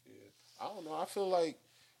too. Yeah, I don't know. I feel like,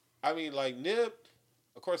 like Nip.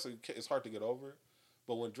 Of course, it's hard to get over,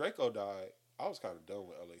 but when Draco died, I was kind of done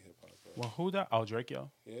with LA hip hop. Well, who died? Oh, Drake,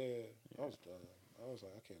 yo. Yeah, I was done. I was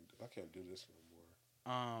like, I can't do this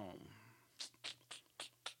no more.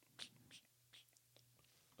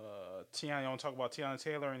 Tiana, you want to talk about Tiana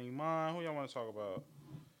Taylor and Iman? Who y'all want to talk about?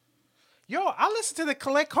 Yo, I listened to the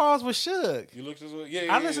Collect Calls with Suge. You looked at it?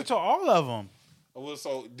 Yeah. I listened to all of them. Well,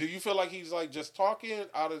 so do you feel like he's like just talking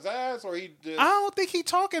out his ass, or he just? I don't think he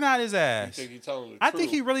talking out his ass. You think he telling the truth? I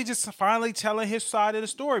think he really just finally telling his side of the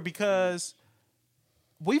story because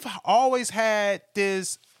we've always had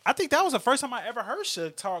this. I think that was the first time I ever heard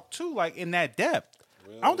Suge talk too, like in that depth.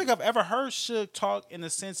 Really? I don't think I've ever heard Suge talk in the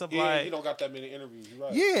sense of like. He don't got that many interviews. You're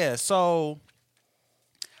right. Yeah, so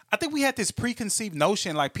I think we had this preconceived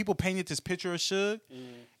notion, like people painted this picture of Suge,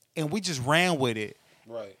 and we just ran with it.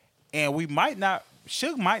 Right. And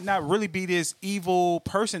Suge might not really be this evil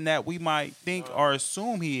person that we might think or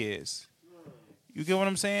assume he is. You get what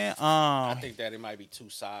I'm saying? I think that it might be two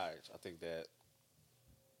sides. I think that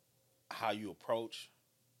how you approach,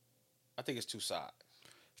 I think it's two sides.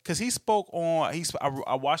 Because he spoke on,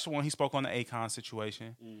 I watched the one he spoke on the Akon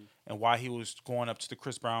situation and why he was going up to the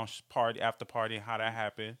Chris Brown after party and how that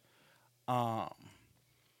happened.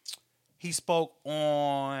 He spoke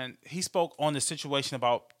on the situation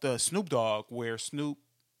about the Snoop Dogg where Snoop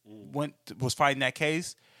was fighting that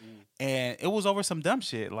case, and it was over some dumb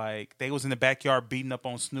shit. Like they was in the backyard beating up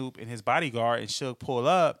on Snoop and his bodyguard, and Suge pulled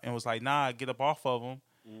up and was like, "Nah, get up off of him."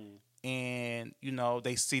 And you know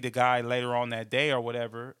they see the guy later on that day or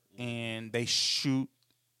whatever, and they shoot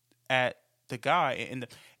at the guy,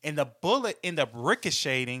 and the bullet ended up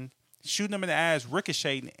ricocheting, shooting him in the ass,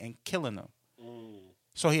 ricocheting and killing him.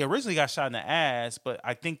 So he originally got shot in the ass, but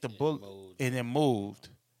I think the bullet and it moved,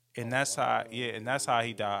 and that's how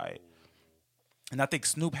he died. And I think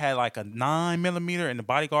Snoop had like a 9mm, and the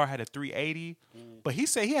bodyguard had a 380. But he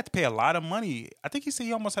said he had to pay a lot of money. I think he said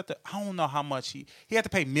he almost had to. I don't know how much he had to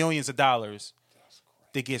pay millions of dollars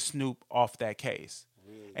to get Snoop off that case.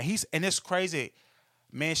 Really? And it's crazy,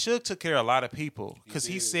 man. Suge took care of a lot of people because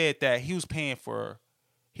he said that he paid for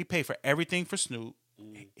everything for Snoop.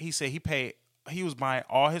 He said he was buying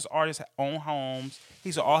all his artists' own homes.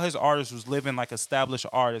 He said all his artists was living like established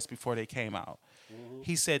artists before they came out.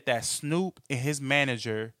 He said that Snoop and his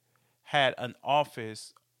manager had an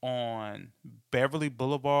office on Beverly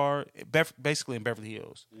Boulevard, basically in Beverly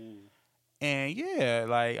Hills. And yeah,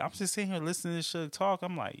 like I'm just sitting here listening to Suge talk.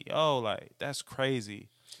 I'm like, yo, like that's crazy.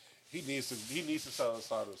 He needs to tell his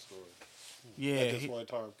side of the story. Yeah, at this point in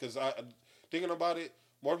time, because thinking about it,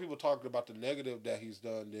 more people talking about the negative that he's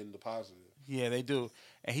done than the positive. Yeah, they do.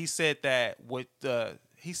 And he said that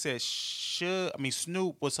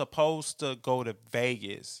Snoop was supposed to go to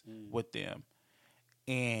Vegas with them,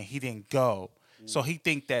 and he didn't go. So he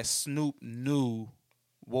think that Snoop knew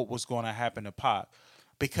what was going to happen to Pac,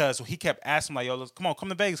 because he kept asking like, "Yo, come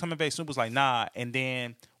to Vegas, come to Vegas." Snoop was like, "Nah." And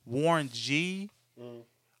then Warren G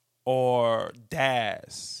or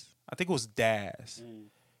Daz, I think it was Daz.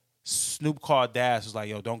 Snoop called Daz, was like,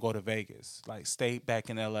 "Yo, don't go to Vegas. Like, stay back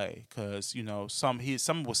in L.A." Because you know something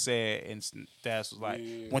was said, and Daz was like,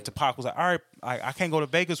 went to Pac, was like, "All right, I can't go to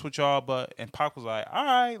Vegas with y'all," and Pac was like, "All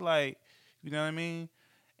right, like, you know what I mean?"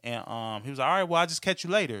 And he was like, "All right, well, I'll just catch you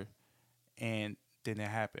later," and then it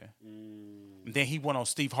happened. And then he went on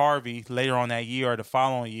Steve Harvey later on that year or the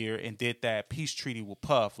following year and did that peace treaty with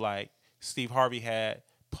Puff. Like Steve Harvey had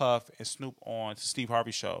Puff and Snoop on Steve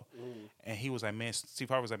Harvey show. And he was like, man, Steve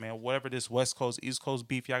Harvey was like, man, whatever this West Coast, East Coast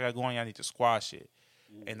beef y'all got going, y'all need to squash it.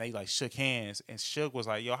 And they like shook hands. And Suge was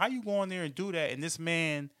like, yo, how you go in there and do that? And this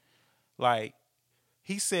man, like,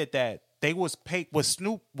 he said that they was paid with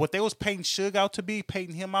Snoop, what they was painting Suge out to be,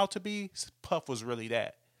 painting him out to be, Puff was really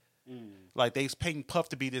that. Like they was painting Puff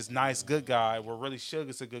to be this nice good guy, where really Suge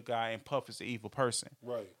is a good guy and Puff is the evil person.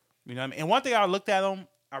 Right. You know what I mean? And one thing I looked at him,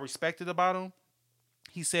 I respected about him.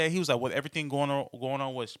 He said he was like, with everything going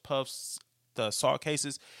on with Puff's the assault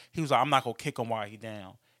cases, he was like, I'm not gonna kick him while he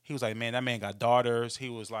down. He was like, man, that man got daughters. He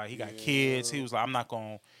was like, he got kids. He was like, I'm not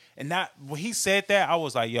gonna. And that when he said that, I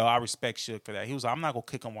was like, yo, I respect Suge for that. He was like, I'm not gonna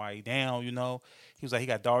kick him while he down. You know. He was like, he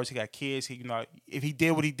got daughters, he got kids. He, you know, if he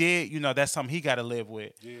did what he did, you know, that's something he got to live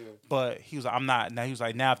with. Yeah. But he was like, I'm not. Now he was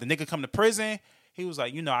like, now if the nigga come to prison, he was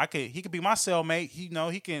like, you know, he could be my cellmate. He, you know,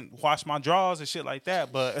 he can wash my drawers and shit like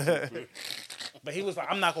that. But but he was like,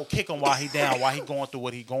 I'm not gonna kick him while he down, while he going through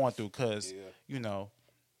what he going through, cause you know,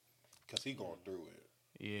 cause he going through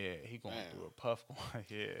it. Yeah, he going through it. Puff,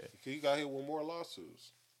 yeah. He got hit with more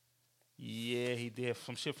lawsuits. Yeah, he did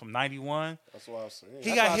some shit from '91. That's what I was saying.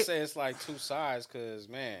 That's why I say it's like two sides, because,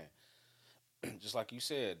 man, just like you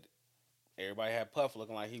said, everybody had Puff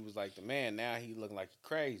looking like he was like the man. Now he looking like he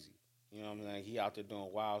crazy. You know what I'm saying? He out there doing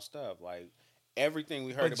wild stuff. Like, everything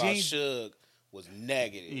we heard about Suge was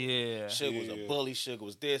negative. Yeah. Suge was a bully. Suge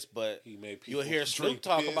was this, but he made you'll hear Snoop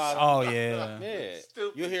talk about him. Oh, yeah. Yeah.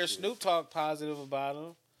 You'll hear Snoop talk positive about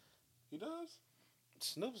him. He does?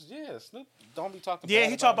 Snoop don't be talking. Yeah,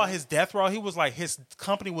 he talked about his death row. He was like, his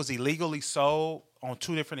company was illegally sold on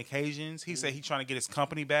 2 different occasions. He said he's trying to get his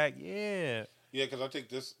company back. Yeah. Yeah, because I think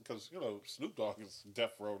because, you know, Snoop Dogg is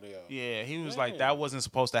death row now. Yeah, he was like, that wasn't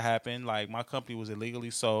supposed to happen. Like, my company was illegally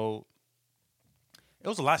sold. It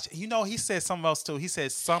was a lot. You know, he said something else, too. He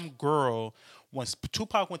said some girl, when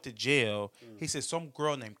Tupac went to jail, he said some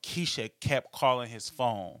girl named Keisha kept calling his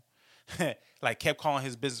phone. Like, kept calling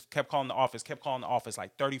his business, kept calling the office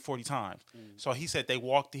like 30, 40 times. So he said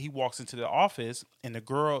he walks into the office, and the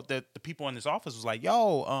girl, the people in his office was like,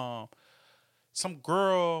 yo, some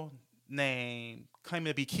girl named,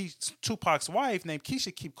 claiming to be Tupac's wife named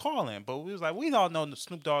Keisha keep calling. But we was like, we all know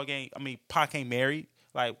Snoop Dogg Pac ain't married.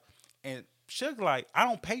 Like, and Suge like, I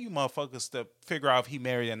don't pay you motherfuckers to figure out if he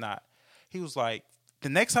married or not. He was like, the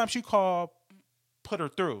next time she call, put her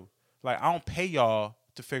through. Like, I don't pay y'all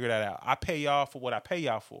to figure that out. I pay y'all for what I pay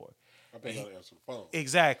y'all for. I pay y'all to answer the phone.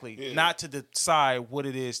 Exactly. Yeah. Not to decide what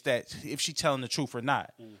it is that, if she telling the truth or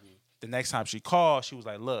not. The next time she called, she was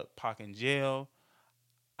like, look, Pac in jail.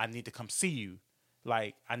 I need to come see you.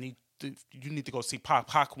 Like, you need to go see Pac.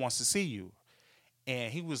 Pac wants to see you.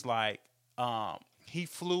 And he was like, he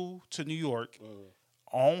flew to New York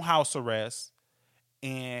on house arrest.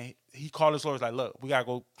 And he called his lawyers like, look, we got to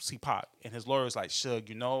go see Pac. And his lawyer's like, Suge,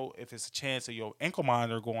 you know, if it's a chance of your ankle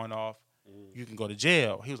monitor going off, you can go to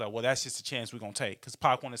jail. He was like, well, that's just a chance we're going to take. Because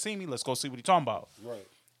Pac want to see me. Let's go see what he's talking about. Right.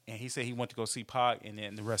 And he said he went to go see Pac, and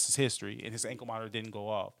then the rest is history. And his ankle monitor didn't go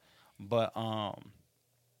off. But,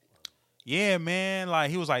 yeah, man, like,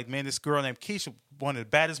 he was like, man, this girl named Keisha, one of the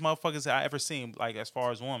baddest motherfuckers I ever seen, like, as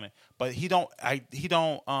far as woman. But he don't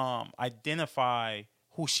identify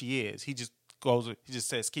who she is. He just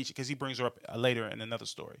says Keisha, because he brings her up later in another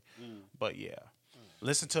story. But yeah,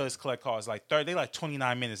 listen to his collect calls. Like they like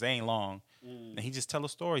 29 minutes. They ain't long. And he just tell a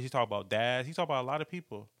story. He talk about dads. He talk about a lot of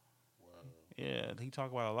people. Wow. Yeah, he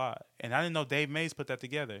talk about a lot. And I didn't know Dave Mays put that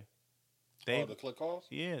together. The collect calls?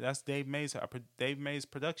 Yeah, that's Dave Mays'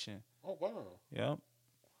 production. Oh wow. Yep.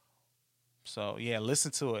 So yeah,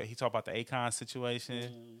 listen to it. He talk about the Akon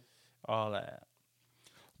situation, all that.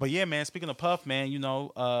 But yeah, man. Speaking of Puff, man, you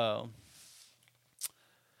know.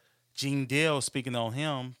 Gene Deal, speaking on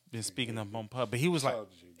him, been speaking up on Puff. But he was like,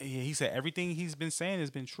 he said everything he's been saying has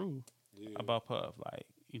been true about Puff. Like,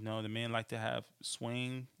 you know, the man like to have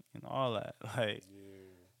swing and all that. Like,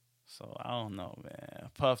 so I don't know, man.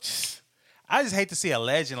 Puff I just hate to see a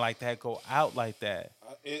legend like that go out like that.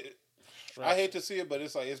 I hate to see it, but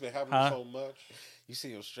it's like, it's been happening so much. You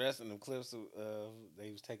see him stressing them clips.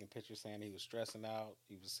 They was taking pictures saying he was stressing out.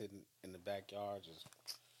 He was sitting in the backyard just.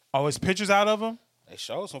 Oh, his pictures out of him? They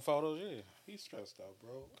showed some photos, yeah. He's stressed out,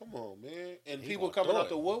 bro. Come on, man. And people coming out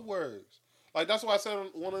the woodworks. Like, that's what I said on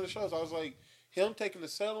one of the shows. I was like, him taking the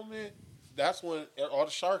settlement, that's when all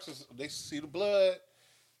the sharks, they see the blood,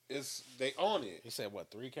 they own it. He said,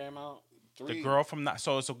 what, 3 came out? 3. The girl from...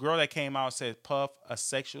 So it's a girl that came out and said Puff, a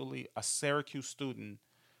Syracuse student,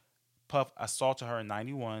 Puff assaulted her in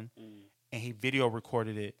 91, and he video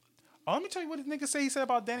recorded it. Oh, let me tell you what this nigga say. He said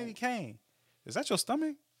about Danny Kane. Is that your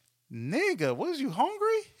stomach? Nigga, was you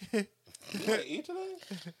hungry? You want to eat today?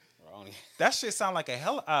 That shit sound like a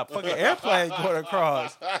fucking airplane going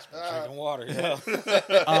across. Drinking water.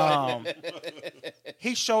 Yeah.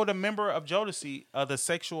 He showed a member of Jodeci the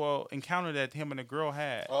sexual encounter that him and the girl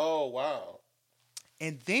had. Oh, wow.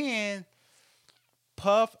 And then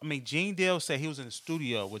Gene Deal said he was in the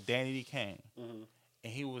studio with Danny Kane. Mm-hmm.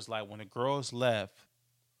 And he was like, when the girls left,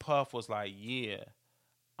 Puff was like, yeah,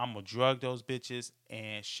 I'm going to drug those bitches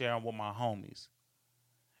and share them with my homies.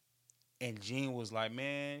 And Gene was like,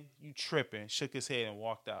 man, you tripping. Shook his head and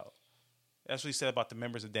walked out. That's what he said about the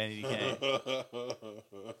members of Danny Kane.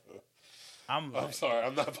 I'm sorry.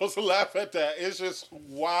 I'm not supposed to laugh at that. It's just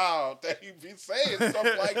wild that he be saying stuff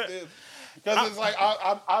like this. Because it's like,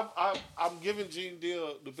 I'm giving Gene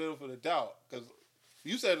Deal the benefit of the doubt. Because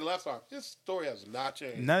you said it last time. His story has not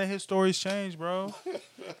changed. None of his stories changed, bro.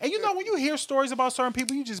 And you know, when you hear stories about certain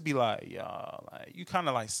people, you just be like, y'all, like, you kind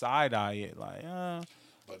of like side-eye it. Like,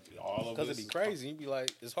 But all of because it'd be crazy. You'd be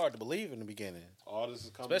like, it's hard to believe in the beginning. All this is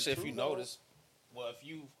coming, especially if you notice. Well, if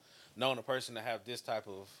you've known a person to have this type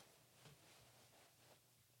of,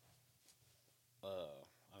 I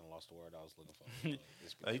lost the word I was looking for.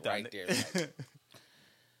 It's right there. Right.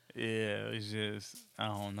 Yeah, it's just I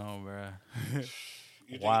don't know, bro.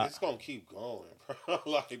 You think it's gonna keep going, bro?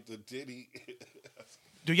 Like the Diddy.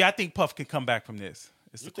 Do y'all think Puff can come back from this?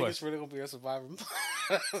 You think it's really gonna be a survivor?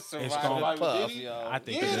 Survivor Puff, Diddy? yo. I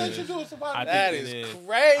think they should do a survivor. That is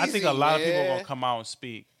crazy. I think a lot of people are gonna come out and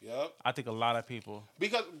speak. Yep. I think a lot of people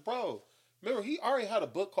because, bro, remember he already had a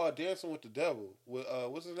book called Dancing with the Devil with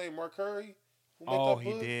what's his name, Mark Curry. Oh,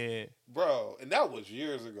 he did, bro, and that was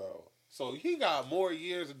years ago. So he got more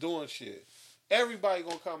years of doing shit. Everybody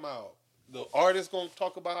gonna come out. The artists gonna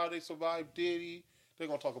talk about how they survived Diddy. They're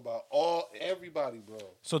gonna talk about everybody, bro.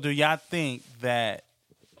 So do y'all think that?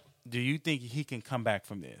 Do you think he can come back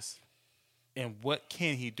from this? And what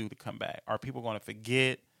can he do to come back? Are people gonna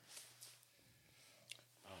forget?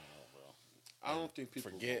 I don't know, bro. I don't think people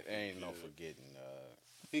forget. Ain't no forgetting.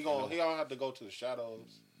 He gonna have to go to the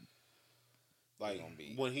shadows. Like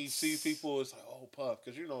when he sees people, it's like, oh, Puff,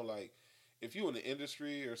 because you know, like if you in the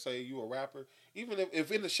industry or say you a rapper, even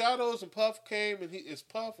if in the shadows and Puff came and it's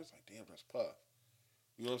Puff, it's like, damn, that's Puff.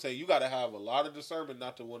 You know what I'm saying? You got to have a lot of discernment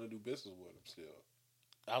not to want to do business with him still.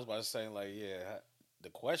 I was about to say, like, yeah. The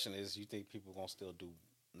question is, you think people gonna still do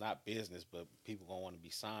not business, but people gonna want to be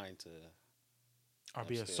signed to or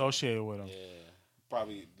be associated with him? Yeah.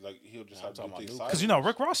 Probably like he'll just have to do things because you know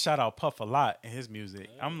Rick Ross shout out Puff a lot in his music.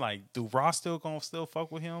 Yeah. I'm like, do Ross still fuck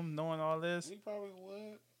with him knowing all this? He probably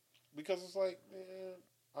would because it's like, man,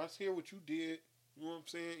 I hear what you did. You know what I'm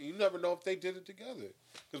saying? You never know if they did it together.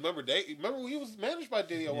 Because remember he was managed by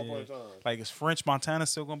Diddy at one point in time. Like, is French Montana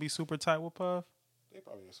still gonna be super tight with Puff? They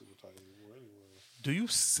probably ain't super tight anymore anyway. Do you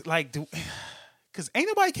like do? Because ain't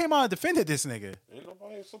nobody came out and defended this nigga. Ain't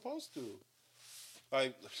nobody supposed to.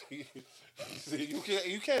 Like, you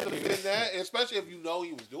can't defend that, especially if you know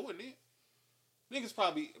he was doing it. Niggas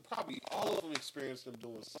probably all of them experienced him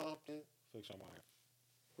doing something. Fix your mind.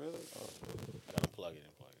 Really? I gotta plug it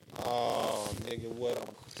in. Oh, nigga, what?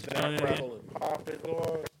 I'm crackle and pop it,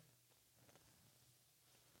 Lord.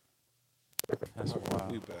 That's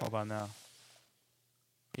wild. How about now?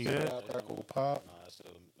 You good? Crackle pop. No,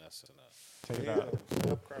 that's enough. Take it out.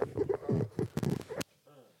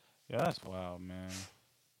 Yeah, that's wild, man.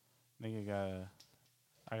 Nigga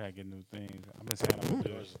I gotta get new things. I've been saying I'm gonna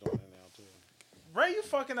do it. Ray, you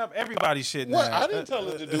fucking up everybody's shit now. What? I didn't tell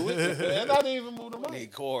her to do it, and I didn't even move the mic.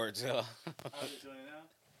 Need chords, yo.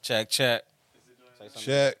 Check. Check.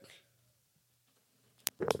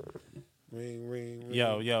 Ring.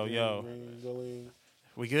 Yo. Ring.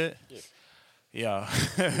 We good? Yeah.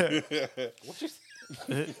 What you say?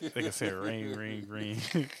 They can say ring.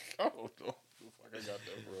 I don't know. I got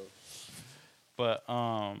that, bro. But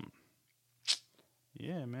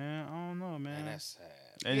yeah, man. I don't know, man. That's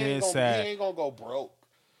sad. It is sad. He ain't gonna go broke.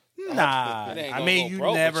 Nah, I mean, you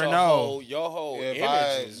never know. Your whole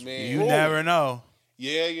image is, man. You never know.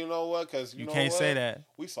 Yeah, you know what? Because you can't say that.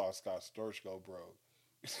 We saw Scott Storch go broke.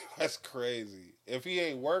 That's crazy. If he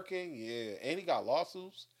ain't working, yeah, and he got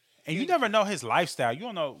lawsuits. And you never know his lifestyle. You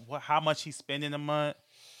don't know how much he's spending a month.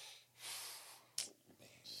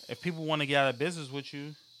 If people want to get out of business with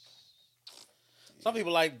you. Some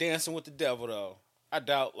people like dancing with the devil, though. I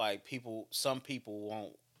doubt, like, some people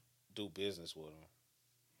won't do business with him.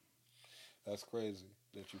 That's crazy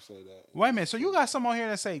that you say that. Wait a minute. So you got someone here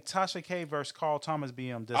that say Tasha K versus Carl Thomas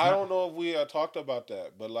BM. I don't know if we talked about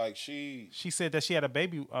that, but like she said that she had a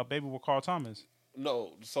baby with Carl Thomas.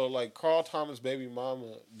 No, so like Carl Thomas' baby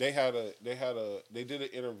mama, they did an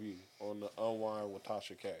interview on the Unwind with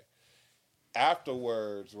Tasha K.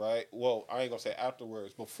 Afterwards, right? Well, I ain't gonna say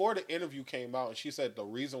afterwards. Before the interview came out, and she said the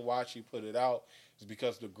reason why she put it out is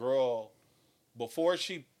because the girl, before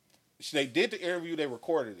they did the interview, they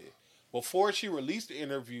recorded it. Before she released the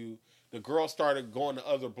interview, the girl started going to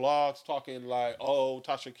other blogs talking like, "Oh,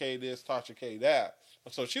 Tasha K this, Tasha K that."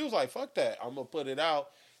 So she was like, "Fuck that! I'm gonna put it out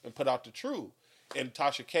and put out the truth." And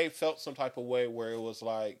Tasha K felt some type of way where it was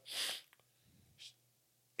like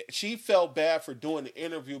she felt bad for doing the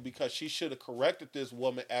interview because she should have corrected this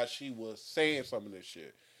woman as she was saying some of this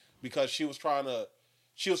shit, because she was trying to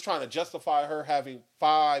justify her having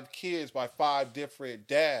 5 kids by 5 different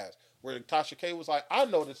dads. Where Tasha K was like, "I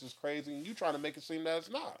know this is crazy, and you trying to make it seem that it's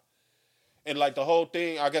not." And like the whole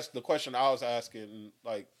thing, I guess the question I was asking,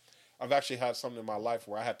 like, I've actually had something in my life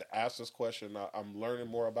where I had to ask this question. I'm learning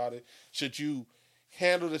more about it. Should you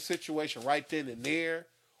handle the situation right then and there,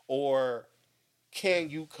 or can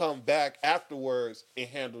you come back afterwards and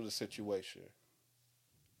handle the situation?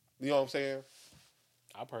 You know what I'm saying?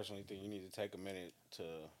 I personally think you need to take a minute to.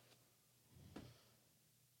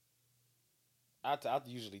 I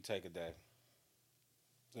usually take a day.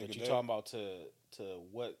 But you talking about to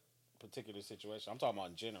what particular situation? I'm talking about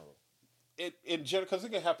in general. In general, because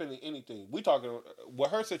it can happen in anything. We talking with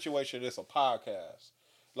her situation. It's a podcast.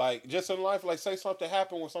 Like just in life, like say something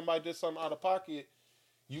happened when somebody did something out of pocket.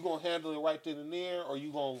 You gonna handle it right then and there, or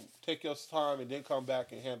you gonna take your time and then come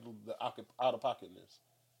back and handle the out of pocketness?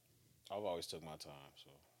 I've always took my time. So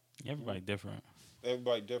everybody different.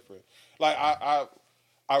 Everybody different. Like I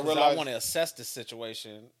realize I want to assess the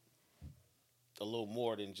situation a little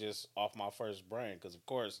more than just off my first brain, because of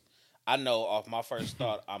course I know off my first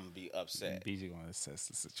thought I'm gonna be upset. BG gonna assess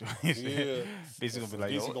the situation. Yeah, BG gonna be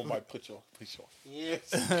like, BG gonna might put your yes.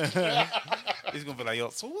 He's gonna be like, yo,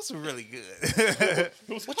 so what's really good?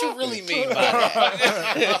 What you really mean by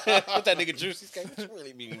that? What that nigga Juicy Skate? What you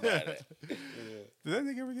really mean by that? Yeah. Did that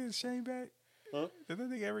nigga ever get his chain back? Huh? Did that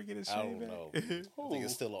nigga ever get his chain back? I don't know. I think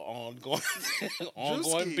it's still an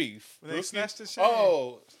ongoing beef. They snatched the chain.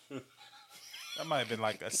 Oh. That might have been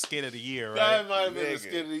like a skit of the year, right? That might have been a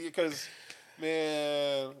skit of the year, because,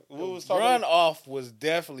 man, we was talking. Run off was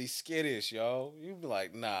definitely skittish, yo. You be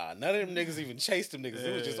like, nah, none of them niggas even chased them niggas.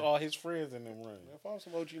 It was just all his friends in them run. If I was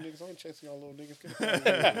some OG niggas, I ain't chasing y'all little niggas.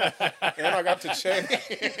 And I got the chain.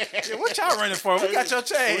 Yeah, what y'all running for? We got your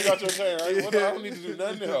chain. We got your chain, right? I don't need to do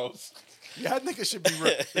nothing else. Y'all niggas should be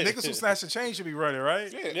running. The niggas who snatched the chain should be running, right?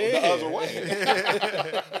 Yeah. The other way.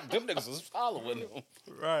 Them niggas was following them.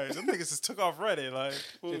 Right. Them niggas just took off running. Like,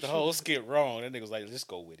 did the whole skit wrong. That niggas like, let's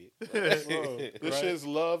go with it. Bro, this shit's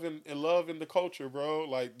love and love in the culture, bro.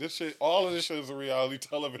 Like this shit, all of this shit is a reality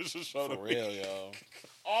television show. For real, yo.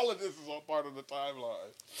 All of this is all part of the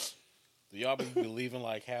timeline. Do y'all be believing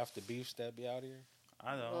like half the beefs that be out here?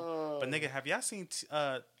 I know. But nigga, have y'all seen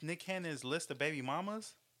Nick Cannon's list of baby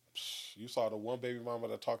mamas? You saw the one baby mama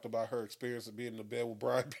that talked about her experience of being in the bed with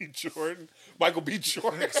Bryan B. Jordan. Michael B.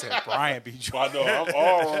 Jordan. Said Bryan B. Jordan. I know, I'm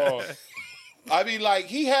all wrong. I mean, like,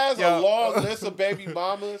 he has a long list of baby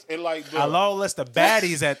mamas and, like, a long list of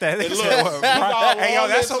baddies at that. Look, hey, yo,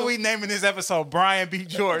 that's what we naming this episode, Bryan B.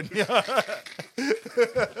 Jordan.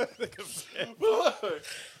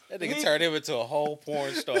 That nigga turned him into a whole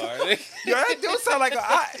porn star. Yo, that dude sound like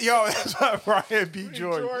that's why Bryan B.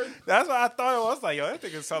 Jordan. That's what I thought it was. Like, yo, that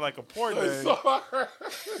nigga sound like a porn name. Look,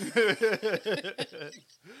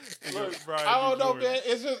 I don't know, man.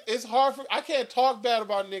 It's hard for. I can't talk bad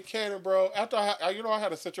about Nick Cannon, bro. After I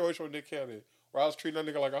had a situation with Nick Cannon where I was treating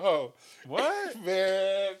that nigga like a hoe. What?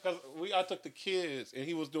 Man, because I took the kids and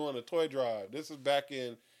he was doing a toy drive. This is back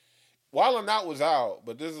in. Wild 'N Out was out,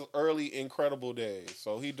 but this is early Incredible Days.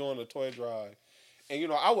 So he doing a toy drive. And, you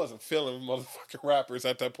know, I wasn't feeling motherfucking rappers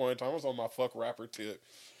at that point in time. I was on my fuck rapper tip.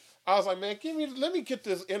 I was like, man, let me get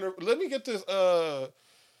this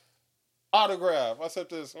autograph. I said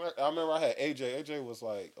this. I remember I had AJ. AJ was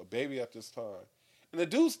like a baby at this time. And the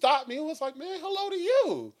dude stopped me and was like, man, hello to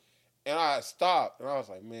you. And I stopped, and I was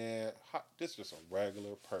like, man, this is just a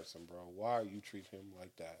regular person, bro. Why are you treating him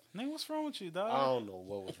like that? Nigga, what's wrong with you, dog? I don't know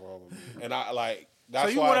what was wrong with me. And I, like, that's why.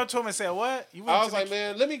 So you went up to him and said, what? I was like,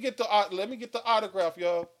 man, let me get the autograph,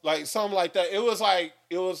 yo. Like, something like that. It was like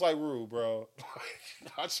rude, bro.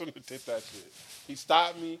 I shouldn't have did that shit. He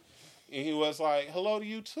stopped me, and he was like, hello to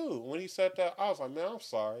you, too. When he said that, I was like, man, I'm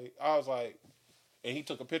sorry. I was like, and he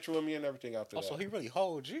took a picture with me and everything after that. So he really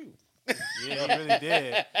hold you. Yeah, he really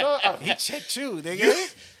did. He checked you,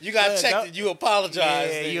 nigga. You got checked and you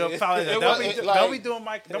apologized. Yeah, you apologized. Don't be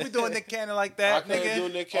doing Nick Cannon like that, I nigga. Do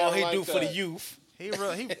Nick Cannon all he like do that. for the youth. He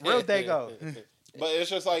real Dago. But it's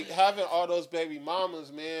just like having all those baby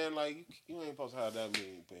mamas, man. Like you ain't supposed to have that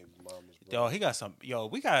many baby mamas, bro. Yo, he got some. Yo,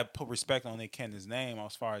 we gotta put respect on Nick Cannon's name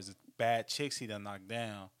as far as the bad chicks he done knocked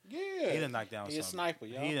down. Yeah, he done knocked down. He a sniper,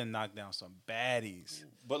 yo. He done knocked down some baddies.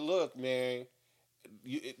 But look, man,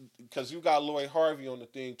 because you got Lori Harvey on the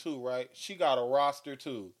thing too, right? She got a roster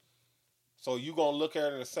too. So you gonna look at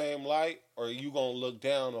her in the same light, or you gonna look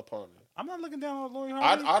down upon her? I'm not looking down on Lori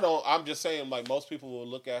Harvey. I don't. I'm just saying, like most people will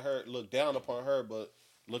look at her, look down upon her, but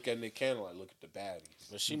look at Nick Cannon like look at the baddies.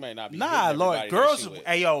 But she may not be. Nah, Lord, girls.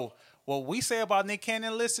 Hey, yo, what we say about Nick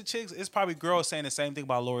Cannon list of chicks, it's probably girls saying the same thing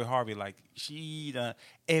about Lori Harvey. Like she done.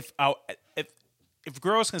 If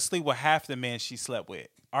girls can sleep with half the men she slept with.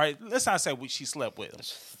 All right, let's not say she slept with them.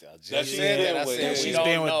 She's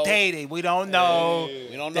been with DIDDY. We don't know.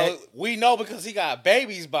 We don't know. We know because he got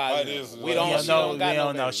babies by him. We don't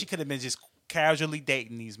know. She could have been just casually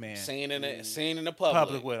dating these men. Seen in the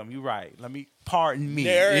public with them. You right. Let me pardon me.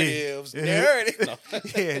 Narratives.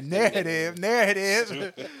 Yeah,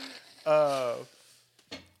 narrative.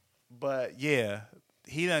 But yeah,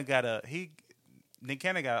 Nick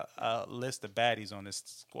Cannon got a list of baddies on this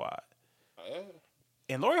squad.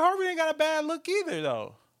 And Lori Harvey ain't got a bad look either,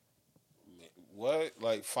 though. What?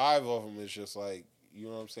 Like 5 of them is just like, you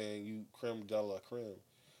know what I'm saying? You creme de la creme.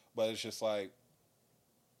 But it's just like,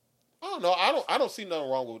 I don't know. I don't see nothing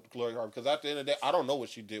wrong with Lori Harvey because at the end of the day, I don't know what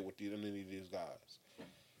she did with any of these guys.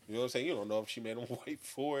 You know what I'm saying? You don't know if she made them wait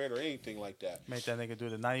for it or anything like that. Made that nigga do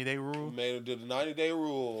the 90-day rule? Made her do the 90-day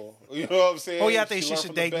rule. You know what I'm saying? Who y'all think she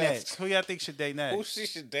should date next? Who she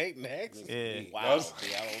should date next? Yeah. Wow.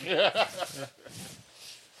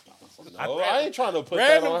 I ain't trying to put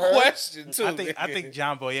random that on her. Question too. I think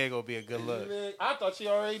John Boyega would be a good look. I thought she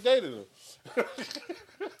already dated him.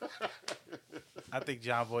 I think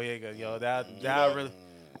John Boyega, yo,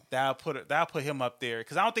 that'll put him up there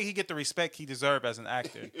because I don't think he get the respect he deserves as an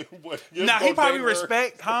actor. Nah, he probably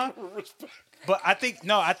respect, huh? But I think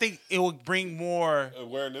it would bring more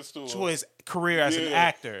awareness to his career as an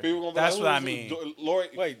actor. That's what I mean.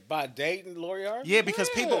 Wait, by dating Lori Harvey? Yeah, because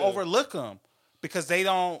people overlook him. Because they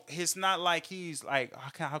don't. It's not like he's like.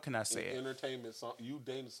 How can I say it? Entertainment. You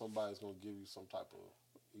dating somebody is gonna give you some type of.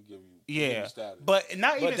 Give you status. But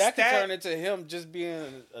not even that can turn into him just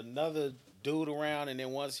being another dude around, and then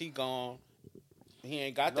once he gone, he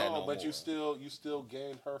ain't got that no but more. you still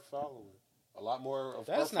gained her following a lot more of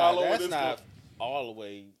that's her following. That's not all the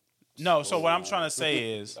way. No, so what I'm trying to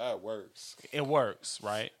say is that works. It works,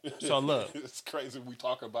 right? So look, it's crazy we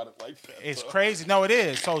talk about it like that. It's crazy. No, it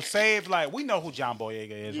is. So save we know who John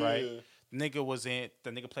Boyega is, right? The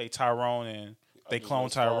nigga played Tyrone and they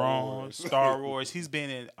cloned Tyrone, Star Wars. He's been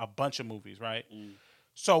in a bunch of movies, right?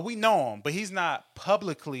 So we know him, but he's not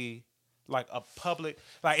publicly like a public.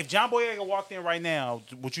 Like if John Boyega walked in right now,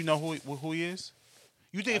 would you know who he is?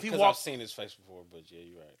 You think if he walked? I've seen his face before, but yeah,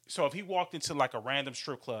 you're right. So if he walked into like a random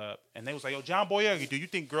strip club and they was like, "Yo, John Boyega," do you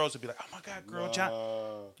think girls would be like, "Oh my God, girl, John"?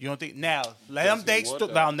 You don't think? Now let them date.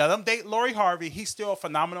 Let them date Lori Harvey. He's still a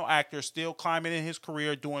phenomenal actor, still climbing in his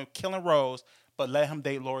career, killing roles. But let him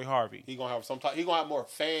date Lori Harvey. He gonna have He gonna have more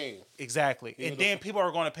fame. Exactly, and then people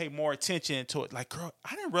are gonna pay more attention to it. Like, girl,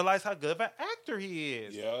 I didn't realize how good of an actor he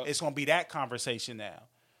is. Yeah, it's gonna be that conversation now.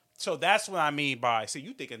 So that's what I mean by. See,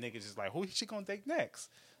 you think a nigga's just like, who is she gonna date next?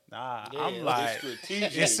 Nah, I'm like,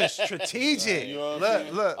 it's a strategic. You know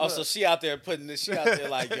what look. Oh, so she out there putting this. She out there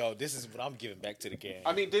like, yo, this is what I'm giving back to the game.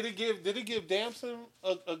 I mean, did it give Damson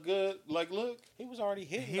a good look? He was already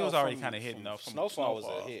hitting. He was already kind of hitting though. Snowfall was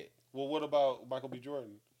a hit. Well, what about Michael B.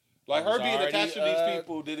 Jordan? Like her being attached to these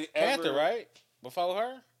people, did it ever? Panther, right? Before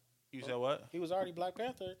her. You said what? He was already Black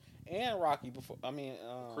Panther and Rocky before. I mean,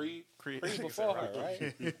 Creed before her,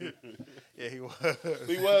 right? Yeah, he was.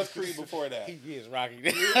 He was Creed before that. He is Rocky.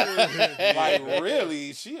 Like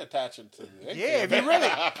really, she attaching to me. Yeah, if you really.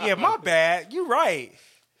 Yeah, my bad. You right.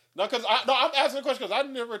 No, because I'm asking a question because I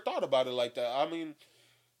never thought about it like that. I mean,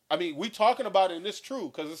 we talking about it, and it's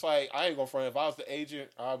true because it's like I ain't gonna front. If I was the agent,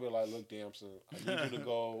 I'd be like, "Look, Damson, I need you to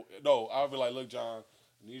go." No, I'd be like, "Look, John,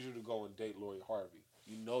 I need you to go and date Lori Harvey.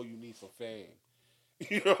 You know, you need some fame."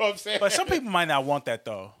 You know what I'm saying? But some people might not want that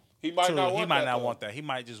though. He might not want that. He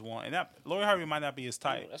might just want, and that Lori Harvey might not be his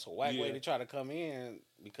type. That's a whack way to try to come in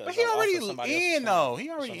because. But he already in though. He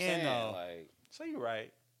already in though. Like, so you're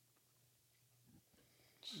right.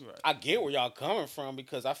 I get where y'all coming from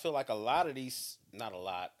because I feel like a lot of these, not a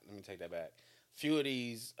lot, let me take that back. Few of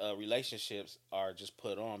these relationships are just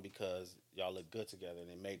put on because y'all look good together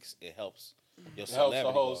and it helps your celebrity. It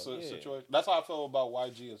helps the whole situation. That's how I feel about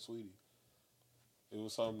YG and Sweetie. It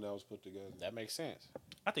was something that was put together. That makes sense.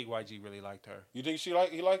 I think YG really liked her. You think he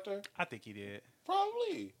liked her? I think he did.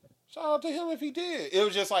 Probably. Shout out to him if he did. It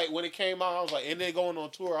was just like when it came out, I was like, and then going on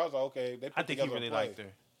tour, I was like, okay, they put I think he together really a play. liked her.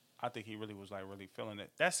 I think he really was like really feeling it.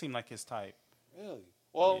 That seemed like his type. Really?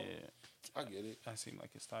 Well, yeah, I get it. that seemed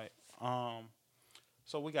like his type.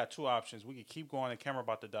 So we got two options. We could keep going. The camera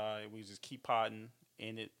about to die. We just keep potting,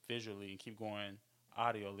 end it visually, and keep going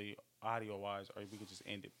audio wise, or we could just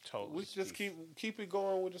end it totally. We just keep it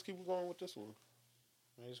going. We'll just keep it going with this one.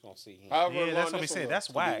 We're just gonna see him. Yeah, that's what we said. That's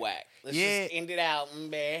whack. Let's just end it out,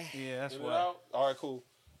 man. Yeah, that's End it whack. out? All right, cool.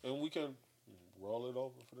 And we can roll it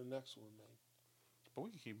over for the next one, man. But we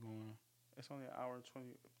can keep going. It's only an hour and 20.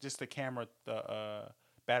 Just the camera, the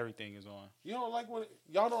battery thing is on. Y'all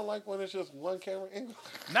don't like when it's just one camera angle?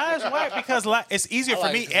 Nah, it's whack because it's easier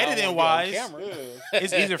for me editing wise.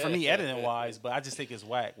 It's easier for me editing wise, but I just think it's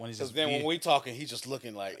whack when it's just. Because then when we talking, he's just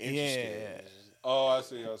looking like interested. Yeah. Oh, I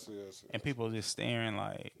see. And people just staring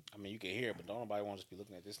like. I mean, you can hear it, but don't nobody want to just be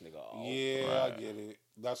looking at this nigga. Yeah, I get it.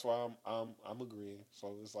 That's why I'm agreeing.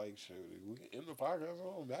 So it's like, shoot, we can end the podcast. It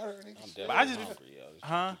don't matter. I'm But I definitely just, hungry, yo.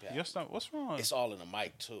 huh? Your stomach? What's wrong? It's all in the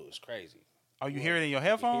mic too. It's crazy. Oh, you hear it in your You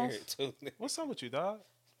headphones? hear it too. What's up with you, dog?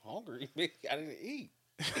 Hungry, nigga. I didn't eat.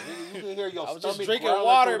 You can hear your I was just stomach drinking growling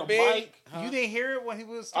water, through the big. mic. You didn't hear it when he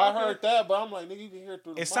was I talking? heard that, but I'm like, nigga, you can hear it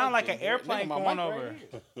through the mic. It sounded like an nigga. airplane my going mic right over.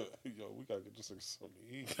 here. Yo, we gotta get this nigga something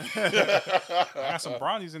to eat. I got some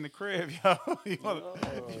brownies in the crib, yo. You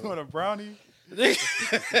want a brownie?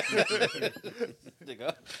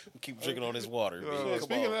 Nigga, keep drinking on this water. Yeah, Come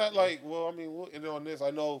speaking on. of that, like, well, I mean, we'll end on this.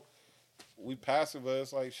 I know we passive, but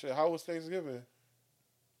it's like, shit, how was Thanksgiving?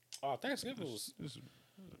 Oh, Thanksgiving was This is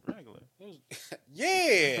regular.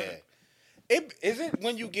 yeah. Is it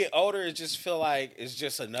when you get older, it just feel like it's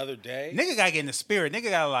just another day? Nigga gotta get in the spirit. Nigga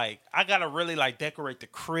gotta I gotta really decorate the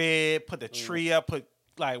crib, put the tree up,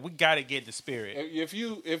 we gotta get in the spirit. If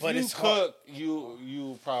you But it's cook,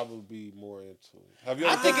 you probably be more into it. Have you?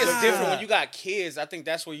 I Ever think cooked? it's different when you got kids. I think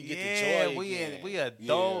that's where you get the joy. we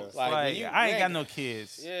adults. Like, when you- I ain't got nigga. no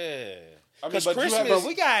kids. Yeah. I mean, 'Cause but Christmas- But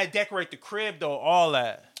we gotta decorate the crib though. All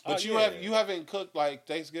that. But Oh, yeah. you haven't cooked like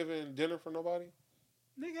Thanksgiving dinner for nobody,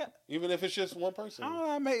 Nigga, even if it's just one person. I don't know.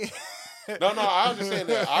 I make. No, I understand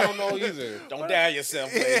that. I don't know either. Don't down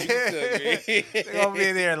yourself, man. You can cook, man. They gonna be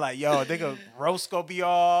in there yo, nigga, roast gonna be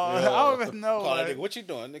all. Yeah. I don't even know. Call that like- nigga, what you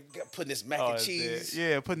doing? Nigga, putting this mac Oh, and it's cheese. dead.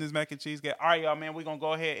 Yeah, putting this mac and cheese. All right, y'all, man. We're gonna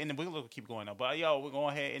go ahead and we're gonna keep going though. But yo, we're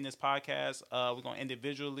going ahead in this podcast. We're gonna end it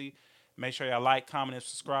visually. Make sure y'all like, comment, and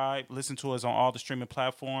subscribe. Listen to us on all the streaming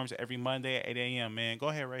platforms every Monday at 8 a.m. Man, go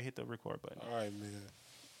ahead, Ray. Hit the record button. All right, man.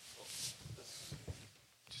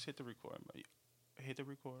 Just hit the record button. Hit the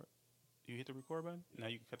record. You hit the record button. Now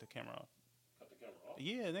you can cut the camera off. Cut the camera off.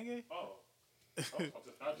 Yeah, nigga. Oh.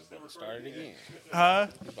 I just never Start it again. Huh?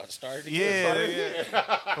 You about to start it again? Yeah,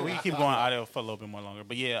 nigga. But we can keep going audio for a little bit more longer.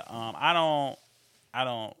 But yeah, I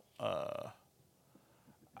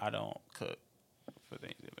don't cook for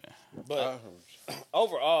Thanksgiving. But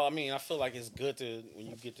overall, I mean, I feel like it's good to when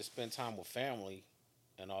you get to spend time with family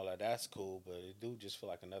and all that. That's cool, but it do just feel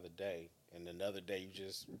like another day, and another day you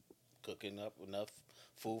just cooking up enough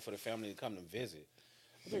food for the family to come and visit.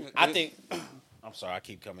 I think. I'm sorry, I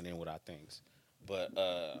keep coming in with our things, but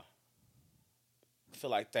I feel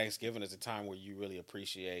like Thanksgiving is a time where you really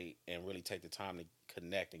appreciate and really take the time to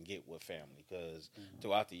connect and get with family because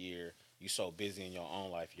throughout the year you so busy in your own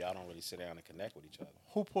life, y'all don't really sit down and connect with each other.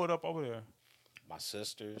 Who pulled up over there? My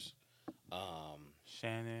sisters,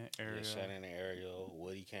 Shannon, Ariel. yeah, Shannon and Ariel,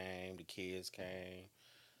 Woody came, the kids came,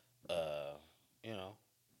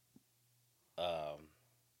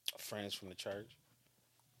 friends from the church.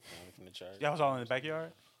 Y'all was all in the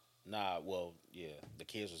backyard? Nah, well, yeah, the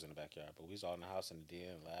kids was in the backyard, but we was all in the house in the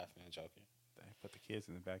den, laughing and joking. They put the kids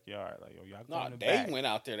in the backyard. Like, yo, y'all go No, in the they back. went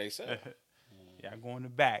out there. They said Y'all go in the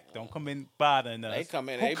back. Don't come in bothering us. they come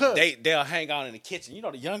in. Who cooked? They'll hang out in the kitchen. You know,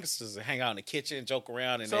 the youngsters will hang out in the kitchen, joke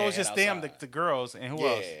around, and So it was just them, the girls, and who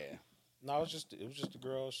else? No, it was just the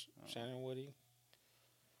girls, Shannon and Woody,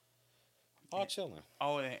 all chilling.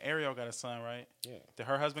 Oh, and Ariel got a son, right? Yeah, Did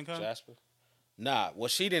her husband come? Jasper. Nah, well,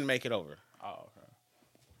 she didn't make it over. Oh, okay.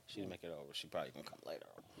 She didn't make it over. She probably gonna come later.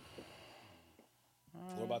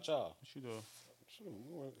 What about y'all? What you do? Shoot,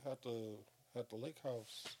 we went at the lake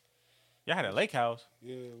house. Y'all had a lake house.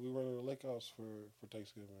 Yeah, we went to the lake house for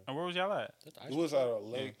Thanksgiving. And where was y'all at? It was at a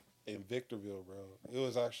lake in Victorville, bro. It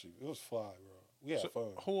was fly, bro. We had fun.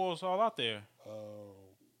 Who was all out there?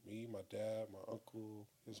 Me, my dad, my uncle,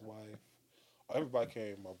 his wife. Everybody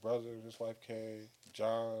came. My brother and his wife came.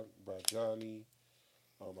 John, bro, Johnny.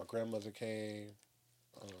 My grandmother came.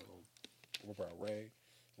 My brother Ray.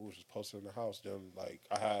 We was just posted in the house. Then,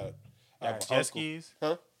 I had Y'all had jet skis?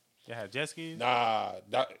 Huh? Y'all had jet skis? Nah,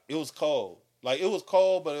 it was cold. Like, it was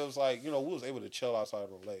cold, but it was like, you know, we was able to chill outside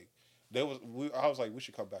on the lake. I was like, we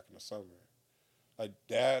should come back in the summer. Like,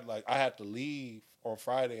 Dad, like, I had to leave on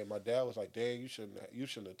Friday, and my dad was like, "Dang, you shouldn't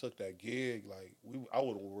have took that gig. Like, I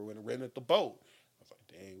would have rented the boat." I was like,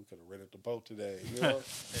 "Dang, we could have rented the boat today." You know,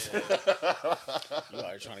 You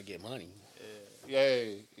are trying to get money. Yeah.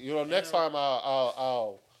 You know, next time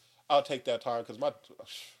I'll take that time because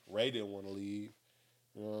Ray didn't want to leave.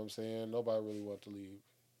 You know what I'm saying? Nobody really wanted to leave.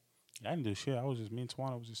 I didn't do shit. Me and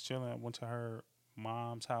Tawana was just chilling. I went to her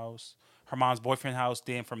mom's house, her mom's boyfriend's house.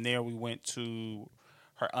 Then from there, we went to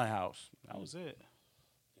her aunt's house. That was it.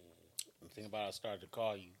 The thing about it, I started to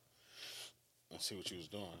call you and see what you was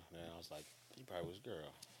doing. Then I was like, you probably was a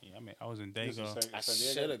girl. Yeah, I mean, I was in Dago. I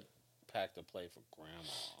should have packed a plate for Grandma.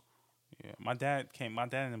 Yeah, my dad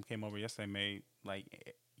and them came over yesterday. Made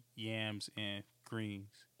like yams and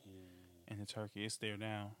greens and the turkey. It's there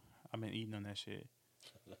now. I've been eating on that shit.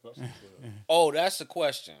 Oh, that's the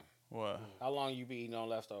question. What? How long you be eating on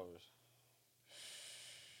leftovers?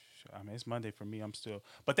 I mean, it's Monday for me. I'm still,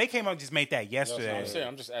 but they came up and just made that yesterday. I'm saying,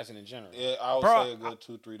 I'm just asking in general. Yeah, I would say a good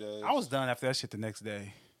 2-3 days. I was done after that shit the next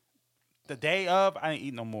day. The day of, I didn't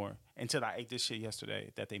eat no more until I ate this shit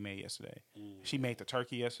yesterday that they made yesterday. She made the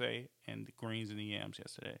turkey yesterday and the greens and the yams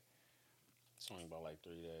yesterday. It's only about like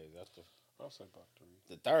 3 days. I'll say about 3.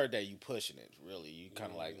 The third day you pushing it. Really, you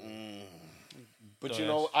kind of like. But you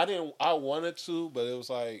know, I wanted to, but it was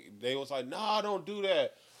like they was like, "Nah, don't do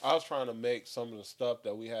that." I was trying to make some of the stuff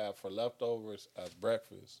that we have for leftovers as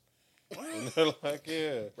breakfast. And they're like,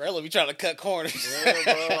 "Yeah." Rarely be trying to cut corners.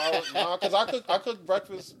 Yeah, bro. Because I cooked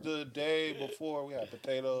breakfast the day before. We had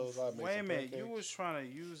potatoes. Wait a minute, you was trying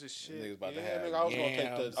to use this shit. Niggas about to Yeah, have nigga,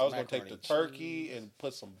 I was gonna take the turkey cheese. and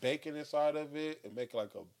put some bacon inside of it and make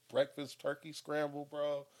like a breakfast turkey scramble,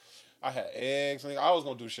 bro. I had eggs. Nigga. I was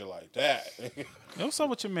gonna do shit like that. What's up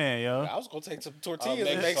with your man, yo? I was gonna take some tortillas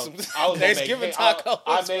and make some I was Thanksgiving tacos.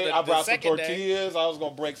 I brought some tortillas. I was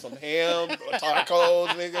gonna break some ham tacos,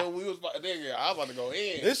 nigga. I was about to go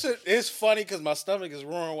in. This shit is funny because my stomach is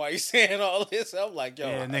roaring while you saying all this. I'm like, yo,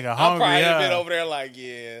 Yeah, nigga, I hungry, probably yeah. been over there like,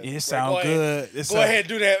 yeah, It sound good. Go ahead and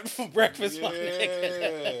do that for breakfast, my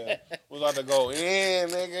nigga. Yeah, was about to go in,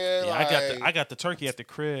 nigga. Yeah, like, I got the turkey at the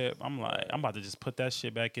crib. I'm like, I'm about to just put that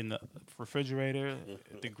shit back in the refrigerator.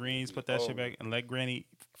 The greens, put that shit back and let Granny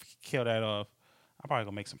kill that off. I'm probably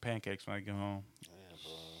gonna make some pancakes when I get home.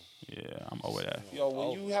 Yeah, I'm over that. Yo,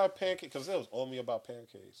 when you have pancakes, because it was on me about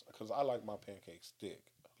pancakes, because I like my pancakes thick,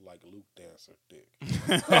 like Luke Dancer thick.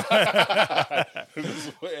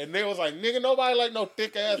 And they was like, nigga, nobody like no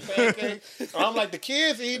thick ass pancakes. And I'm like, the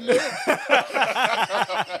kids eating it.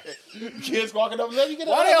 Kids walking up and let you get.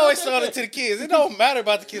 Why they always selling it to the kids? It don't matter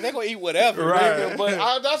about the kids. They gonna eat whatever, Right. nigga.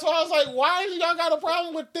 But that's why I was like, why y'all got a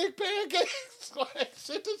problem with thick pancakes? Like, this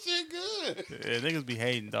shit good. Yeah, niggas be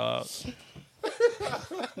hating, dog.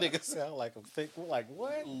 Niggas sound like a thick. We're like,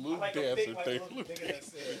 what? Luke Dancer thick.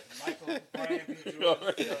 Michael Bryan B.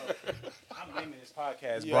 Jordan. I'm naming this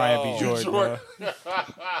podcast Yo, Bryan B. Jordan. Bro.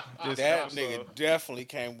 That nigga definitely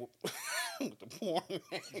came with the porn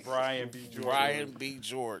name. Bryan B. Jordan. Brian B.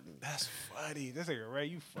 Jordan. That's funny. This nigga Ray,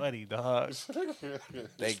 you funny, dog.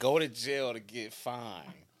 They go to jail to get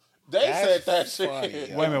fined. They said that shit. funny,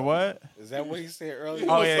 yo. Wait a minute, what? Is that what he said earlier?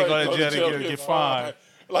 Oh yeah, go to jail to get fined.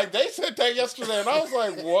 Like, they said that yesterday, and I was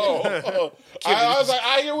like, whoa. I was like,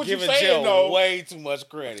 I hear what you're Giving saying, jail though. way too much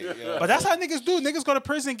credit. Yo. But that's how niggas do. Niggas go to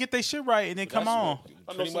prison and get their shit right and then come on.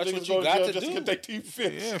 I know Pretty some much niggas what go you to got jail to just do. to get their teeth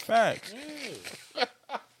fixed. Yeah, facts.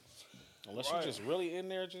 Unless you're just really in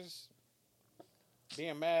there just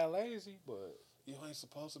being mad lazy, but You ain't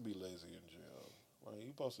supposed to be lazy in jail. Like, you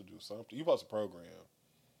supposed to do something. You supposed to program.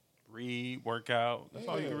 Read, work out. That's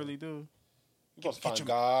all you can really do. You supposed to find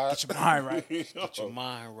God. Get your mind right. get your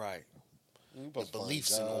mind right. You supposed to Your find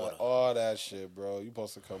beliefs in God, order. all that shit, bro. You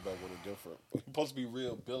supposed to come back with a different. You supposed to be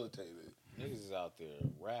rehabilitated. Niggas is out there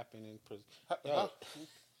rapping in prison.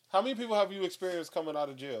 How many people have you experienced coming out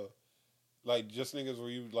of jail? Like, just niggas where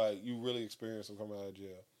you really experienced them coming out of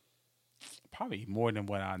jail? Probably more than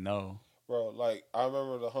what I know. Bro, like, I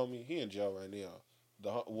remember the homie, he in jail right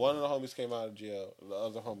now. One of the homies came out of jail. The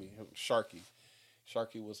other homie, Sharky.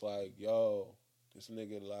 Sharky was like, yo, this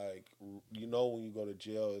nigga, like, you know when you go to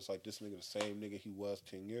jail, it's like this nigga the same nigga he was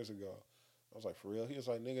 10 years ago. I was like, for real? He was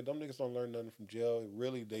like, nigga, them niggas don't learn nothing from jail.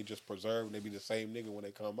 Really, they just preserve and they be the same nigga when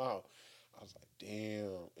they come out. I was like,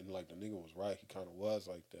 damn. And, like, the nigga was right. He kind of was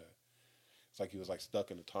like that. It's like he was, like,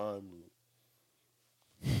 stuck in a time loop.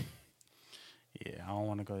 Yeah, I don't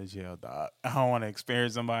want to go to jail, dog. I don't want to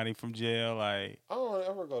experience somebody from jail. Like, I don't want to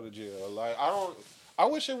ever go to jail. Like, I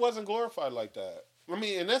wish it wasn't glorified like that. I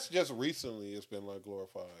mean, and that's just recently it's been, like,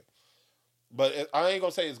 glorified. But I ain't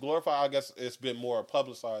gonna say it's glorified. I guess it's been more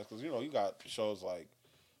publicized because you got shows like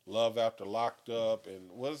Love After Locked Up and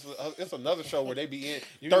it's another show where they be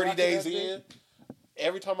in 30 days in.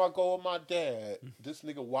 Every time I go with my dad, this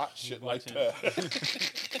nigga watch shit like that.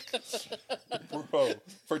 Bro,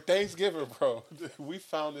 for Thanksgiving, bro, we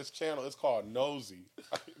found this channel. It's called Nosy.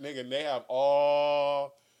 Nigga, and they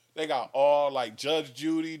got all like Judge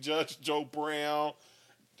Judy, Judge Joe Brown,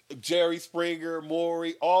 Jerry Springer,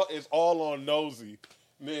 Maury. It's all on Nosy.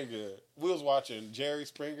 Nigga, we was watching Jerry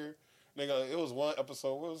Springer. Nigga, it was one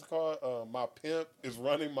episode. What was it called? My Pimp is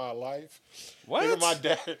Running My Life. What? Nigga,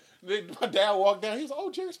 my dad walked down. He was,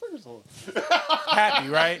 oh, Jerry Springer's on. Happy,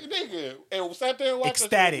 right? Nigga, and sat there and watched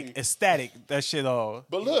ecstatic. That shit all.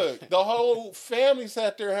 But look, the whole family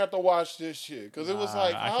sat there and had to watch this shit because it was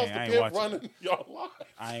like, how's the Pimp running your life?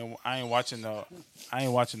 I ain't watching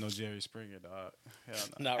no Jerry Springer, dog. Hell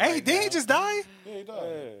no. Hey, did he just die? Yeah, he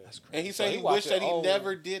died. That's crazy. And he said he wished that he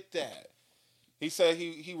never did that. He said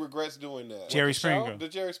he regrets doing that. Jerry Springer. The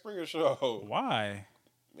Jerry Springer show. Why?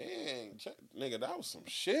 Man, nigga, that was some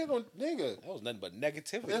shit on nigga. That was nothing but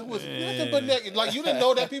negativity. That was nothing but negative. Like you didn't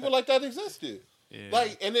know that people like that existed. Yeah.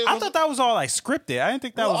 Like, and I thought that was all like scripted. I didn't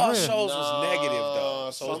think that was all real. shows was negative though.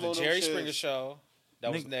 So some it was of the Jerry them Springer shits. show.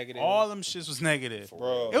 That was negative. All them shits was negative.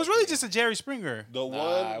 Bro. It was really just a Jerry Springer. The one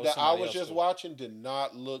it was that I somebody was else just too. watching did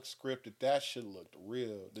not look scripted. That shit looked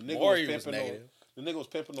real. The nigga Maury was was pimping on. negative. The nigga was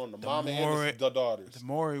pimping on the mama and the daughters. The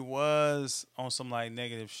Maury was on some like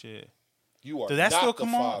negative shit. You are Did that not still the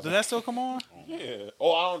come on? father. Did that still come on? Yeah.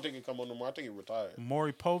 Oh, I don't think it come on no more. I think he retired.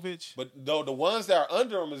 Maury Povich. But though the ones that are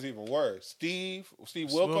under him is even worse. Steve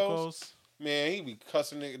Wilkos. Man, he be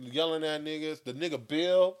cussing niggas, yelling at niggas. The nigga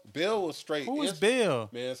Bill was straight. Who was Bill?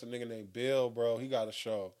 Man, it's a nigga named Bill, bro. He got a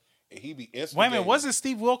show. And he be instigating. Wait a minute, wasn't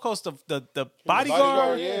Steve Wilkos the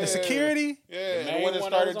bodyguard? Yeah. The security? Yeah, and the one that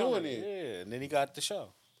started doing it. Yeah, and then he got the show.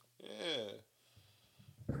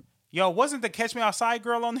 Yeah. Yo, wasn't the Catch Me Outside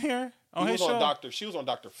girl on here? On He his was show? on She was on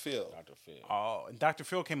Dr. Phil. Dr. Phil. Oh, and Dr.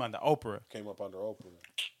 Phil came on the Oprah. Came up under Oprah.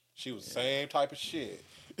 She was the same type of shit.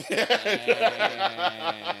 All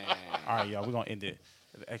right, y'all, we're going to end it.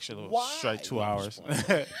 An extra little straight 2 hours.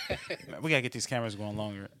 We got to get these cameras going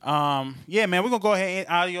longer. Yeah, man, we're going to go ahead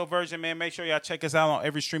and audio version, man. Make sure y'all check us out on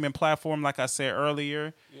every streaming platform, like I said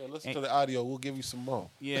earlier. Yeah, listen to the audio. We'll give you some more.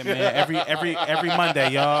 Yeah, man, every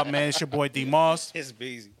Monday, y'all. Man, it's your boy D Moss. It's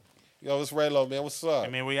busy. Yo, it's Raylo, man. What's up? I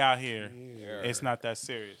mean, we out here. It's not that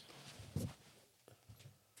serious.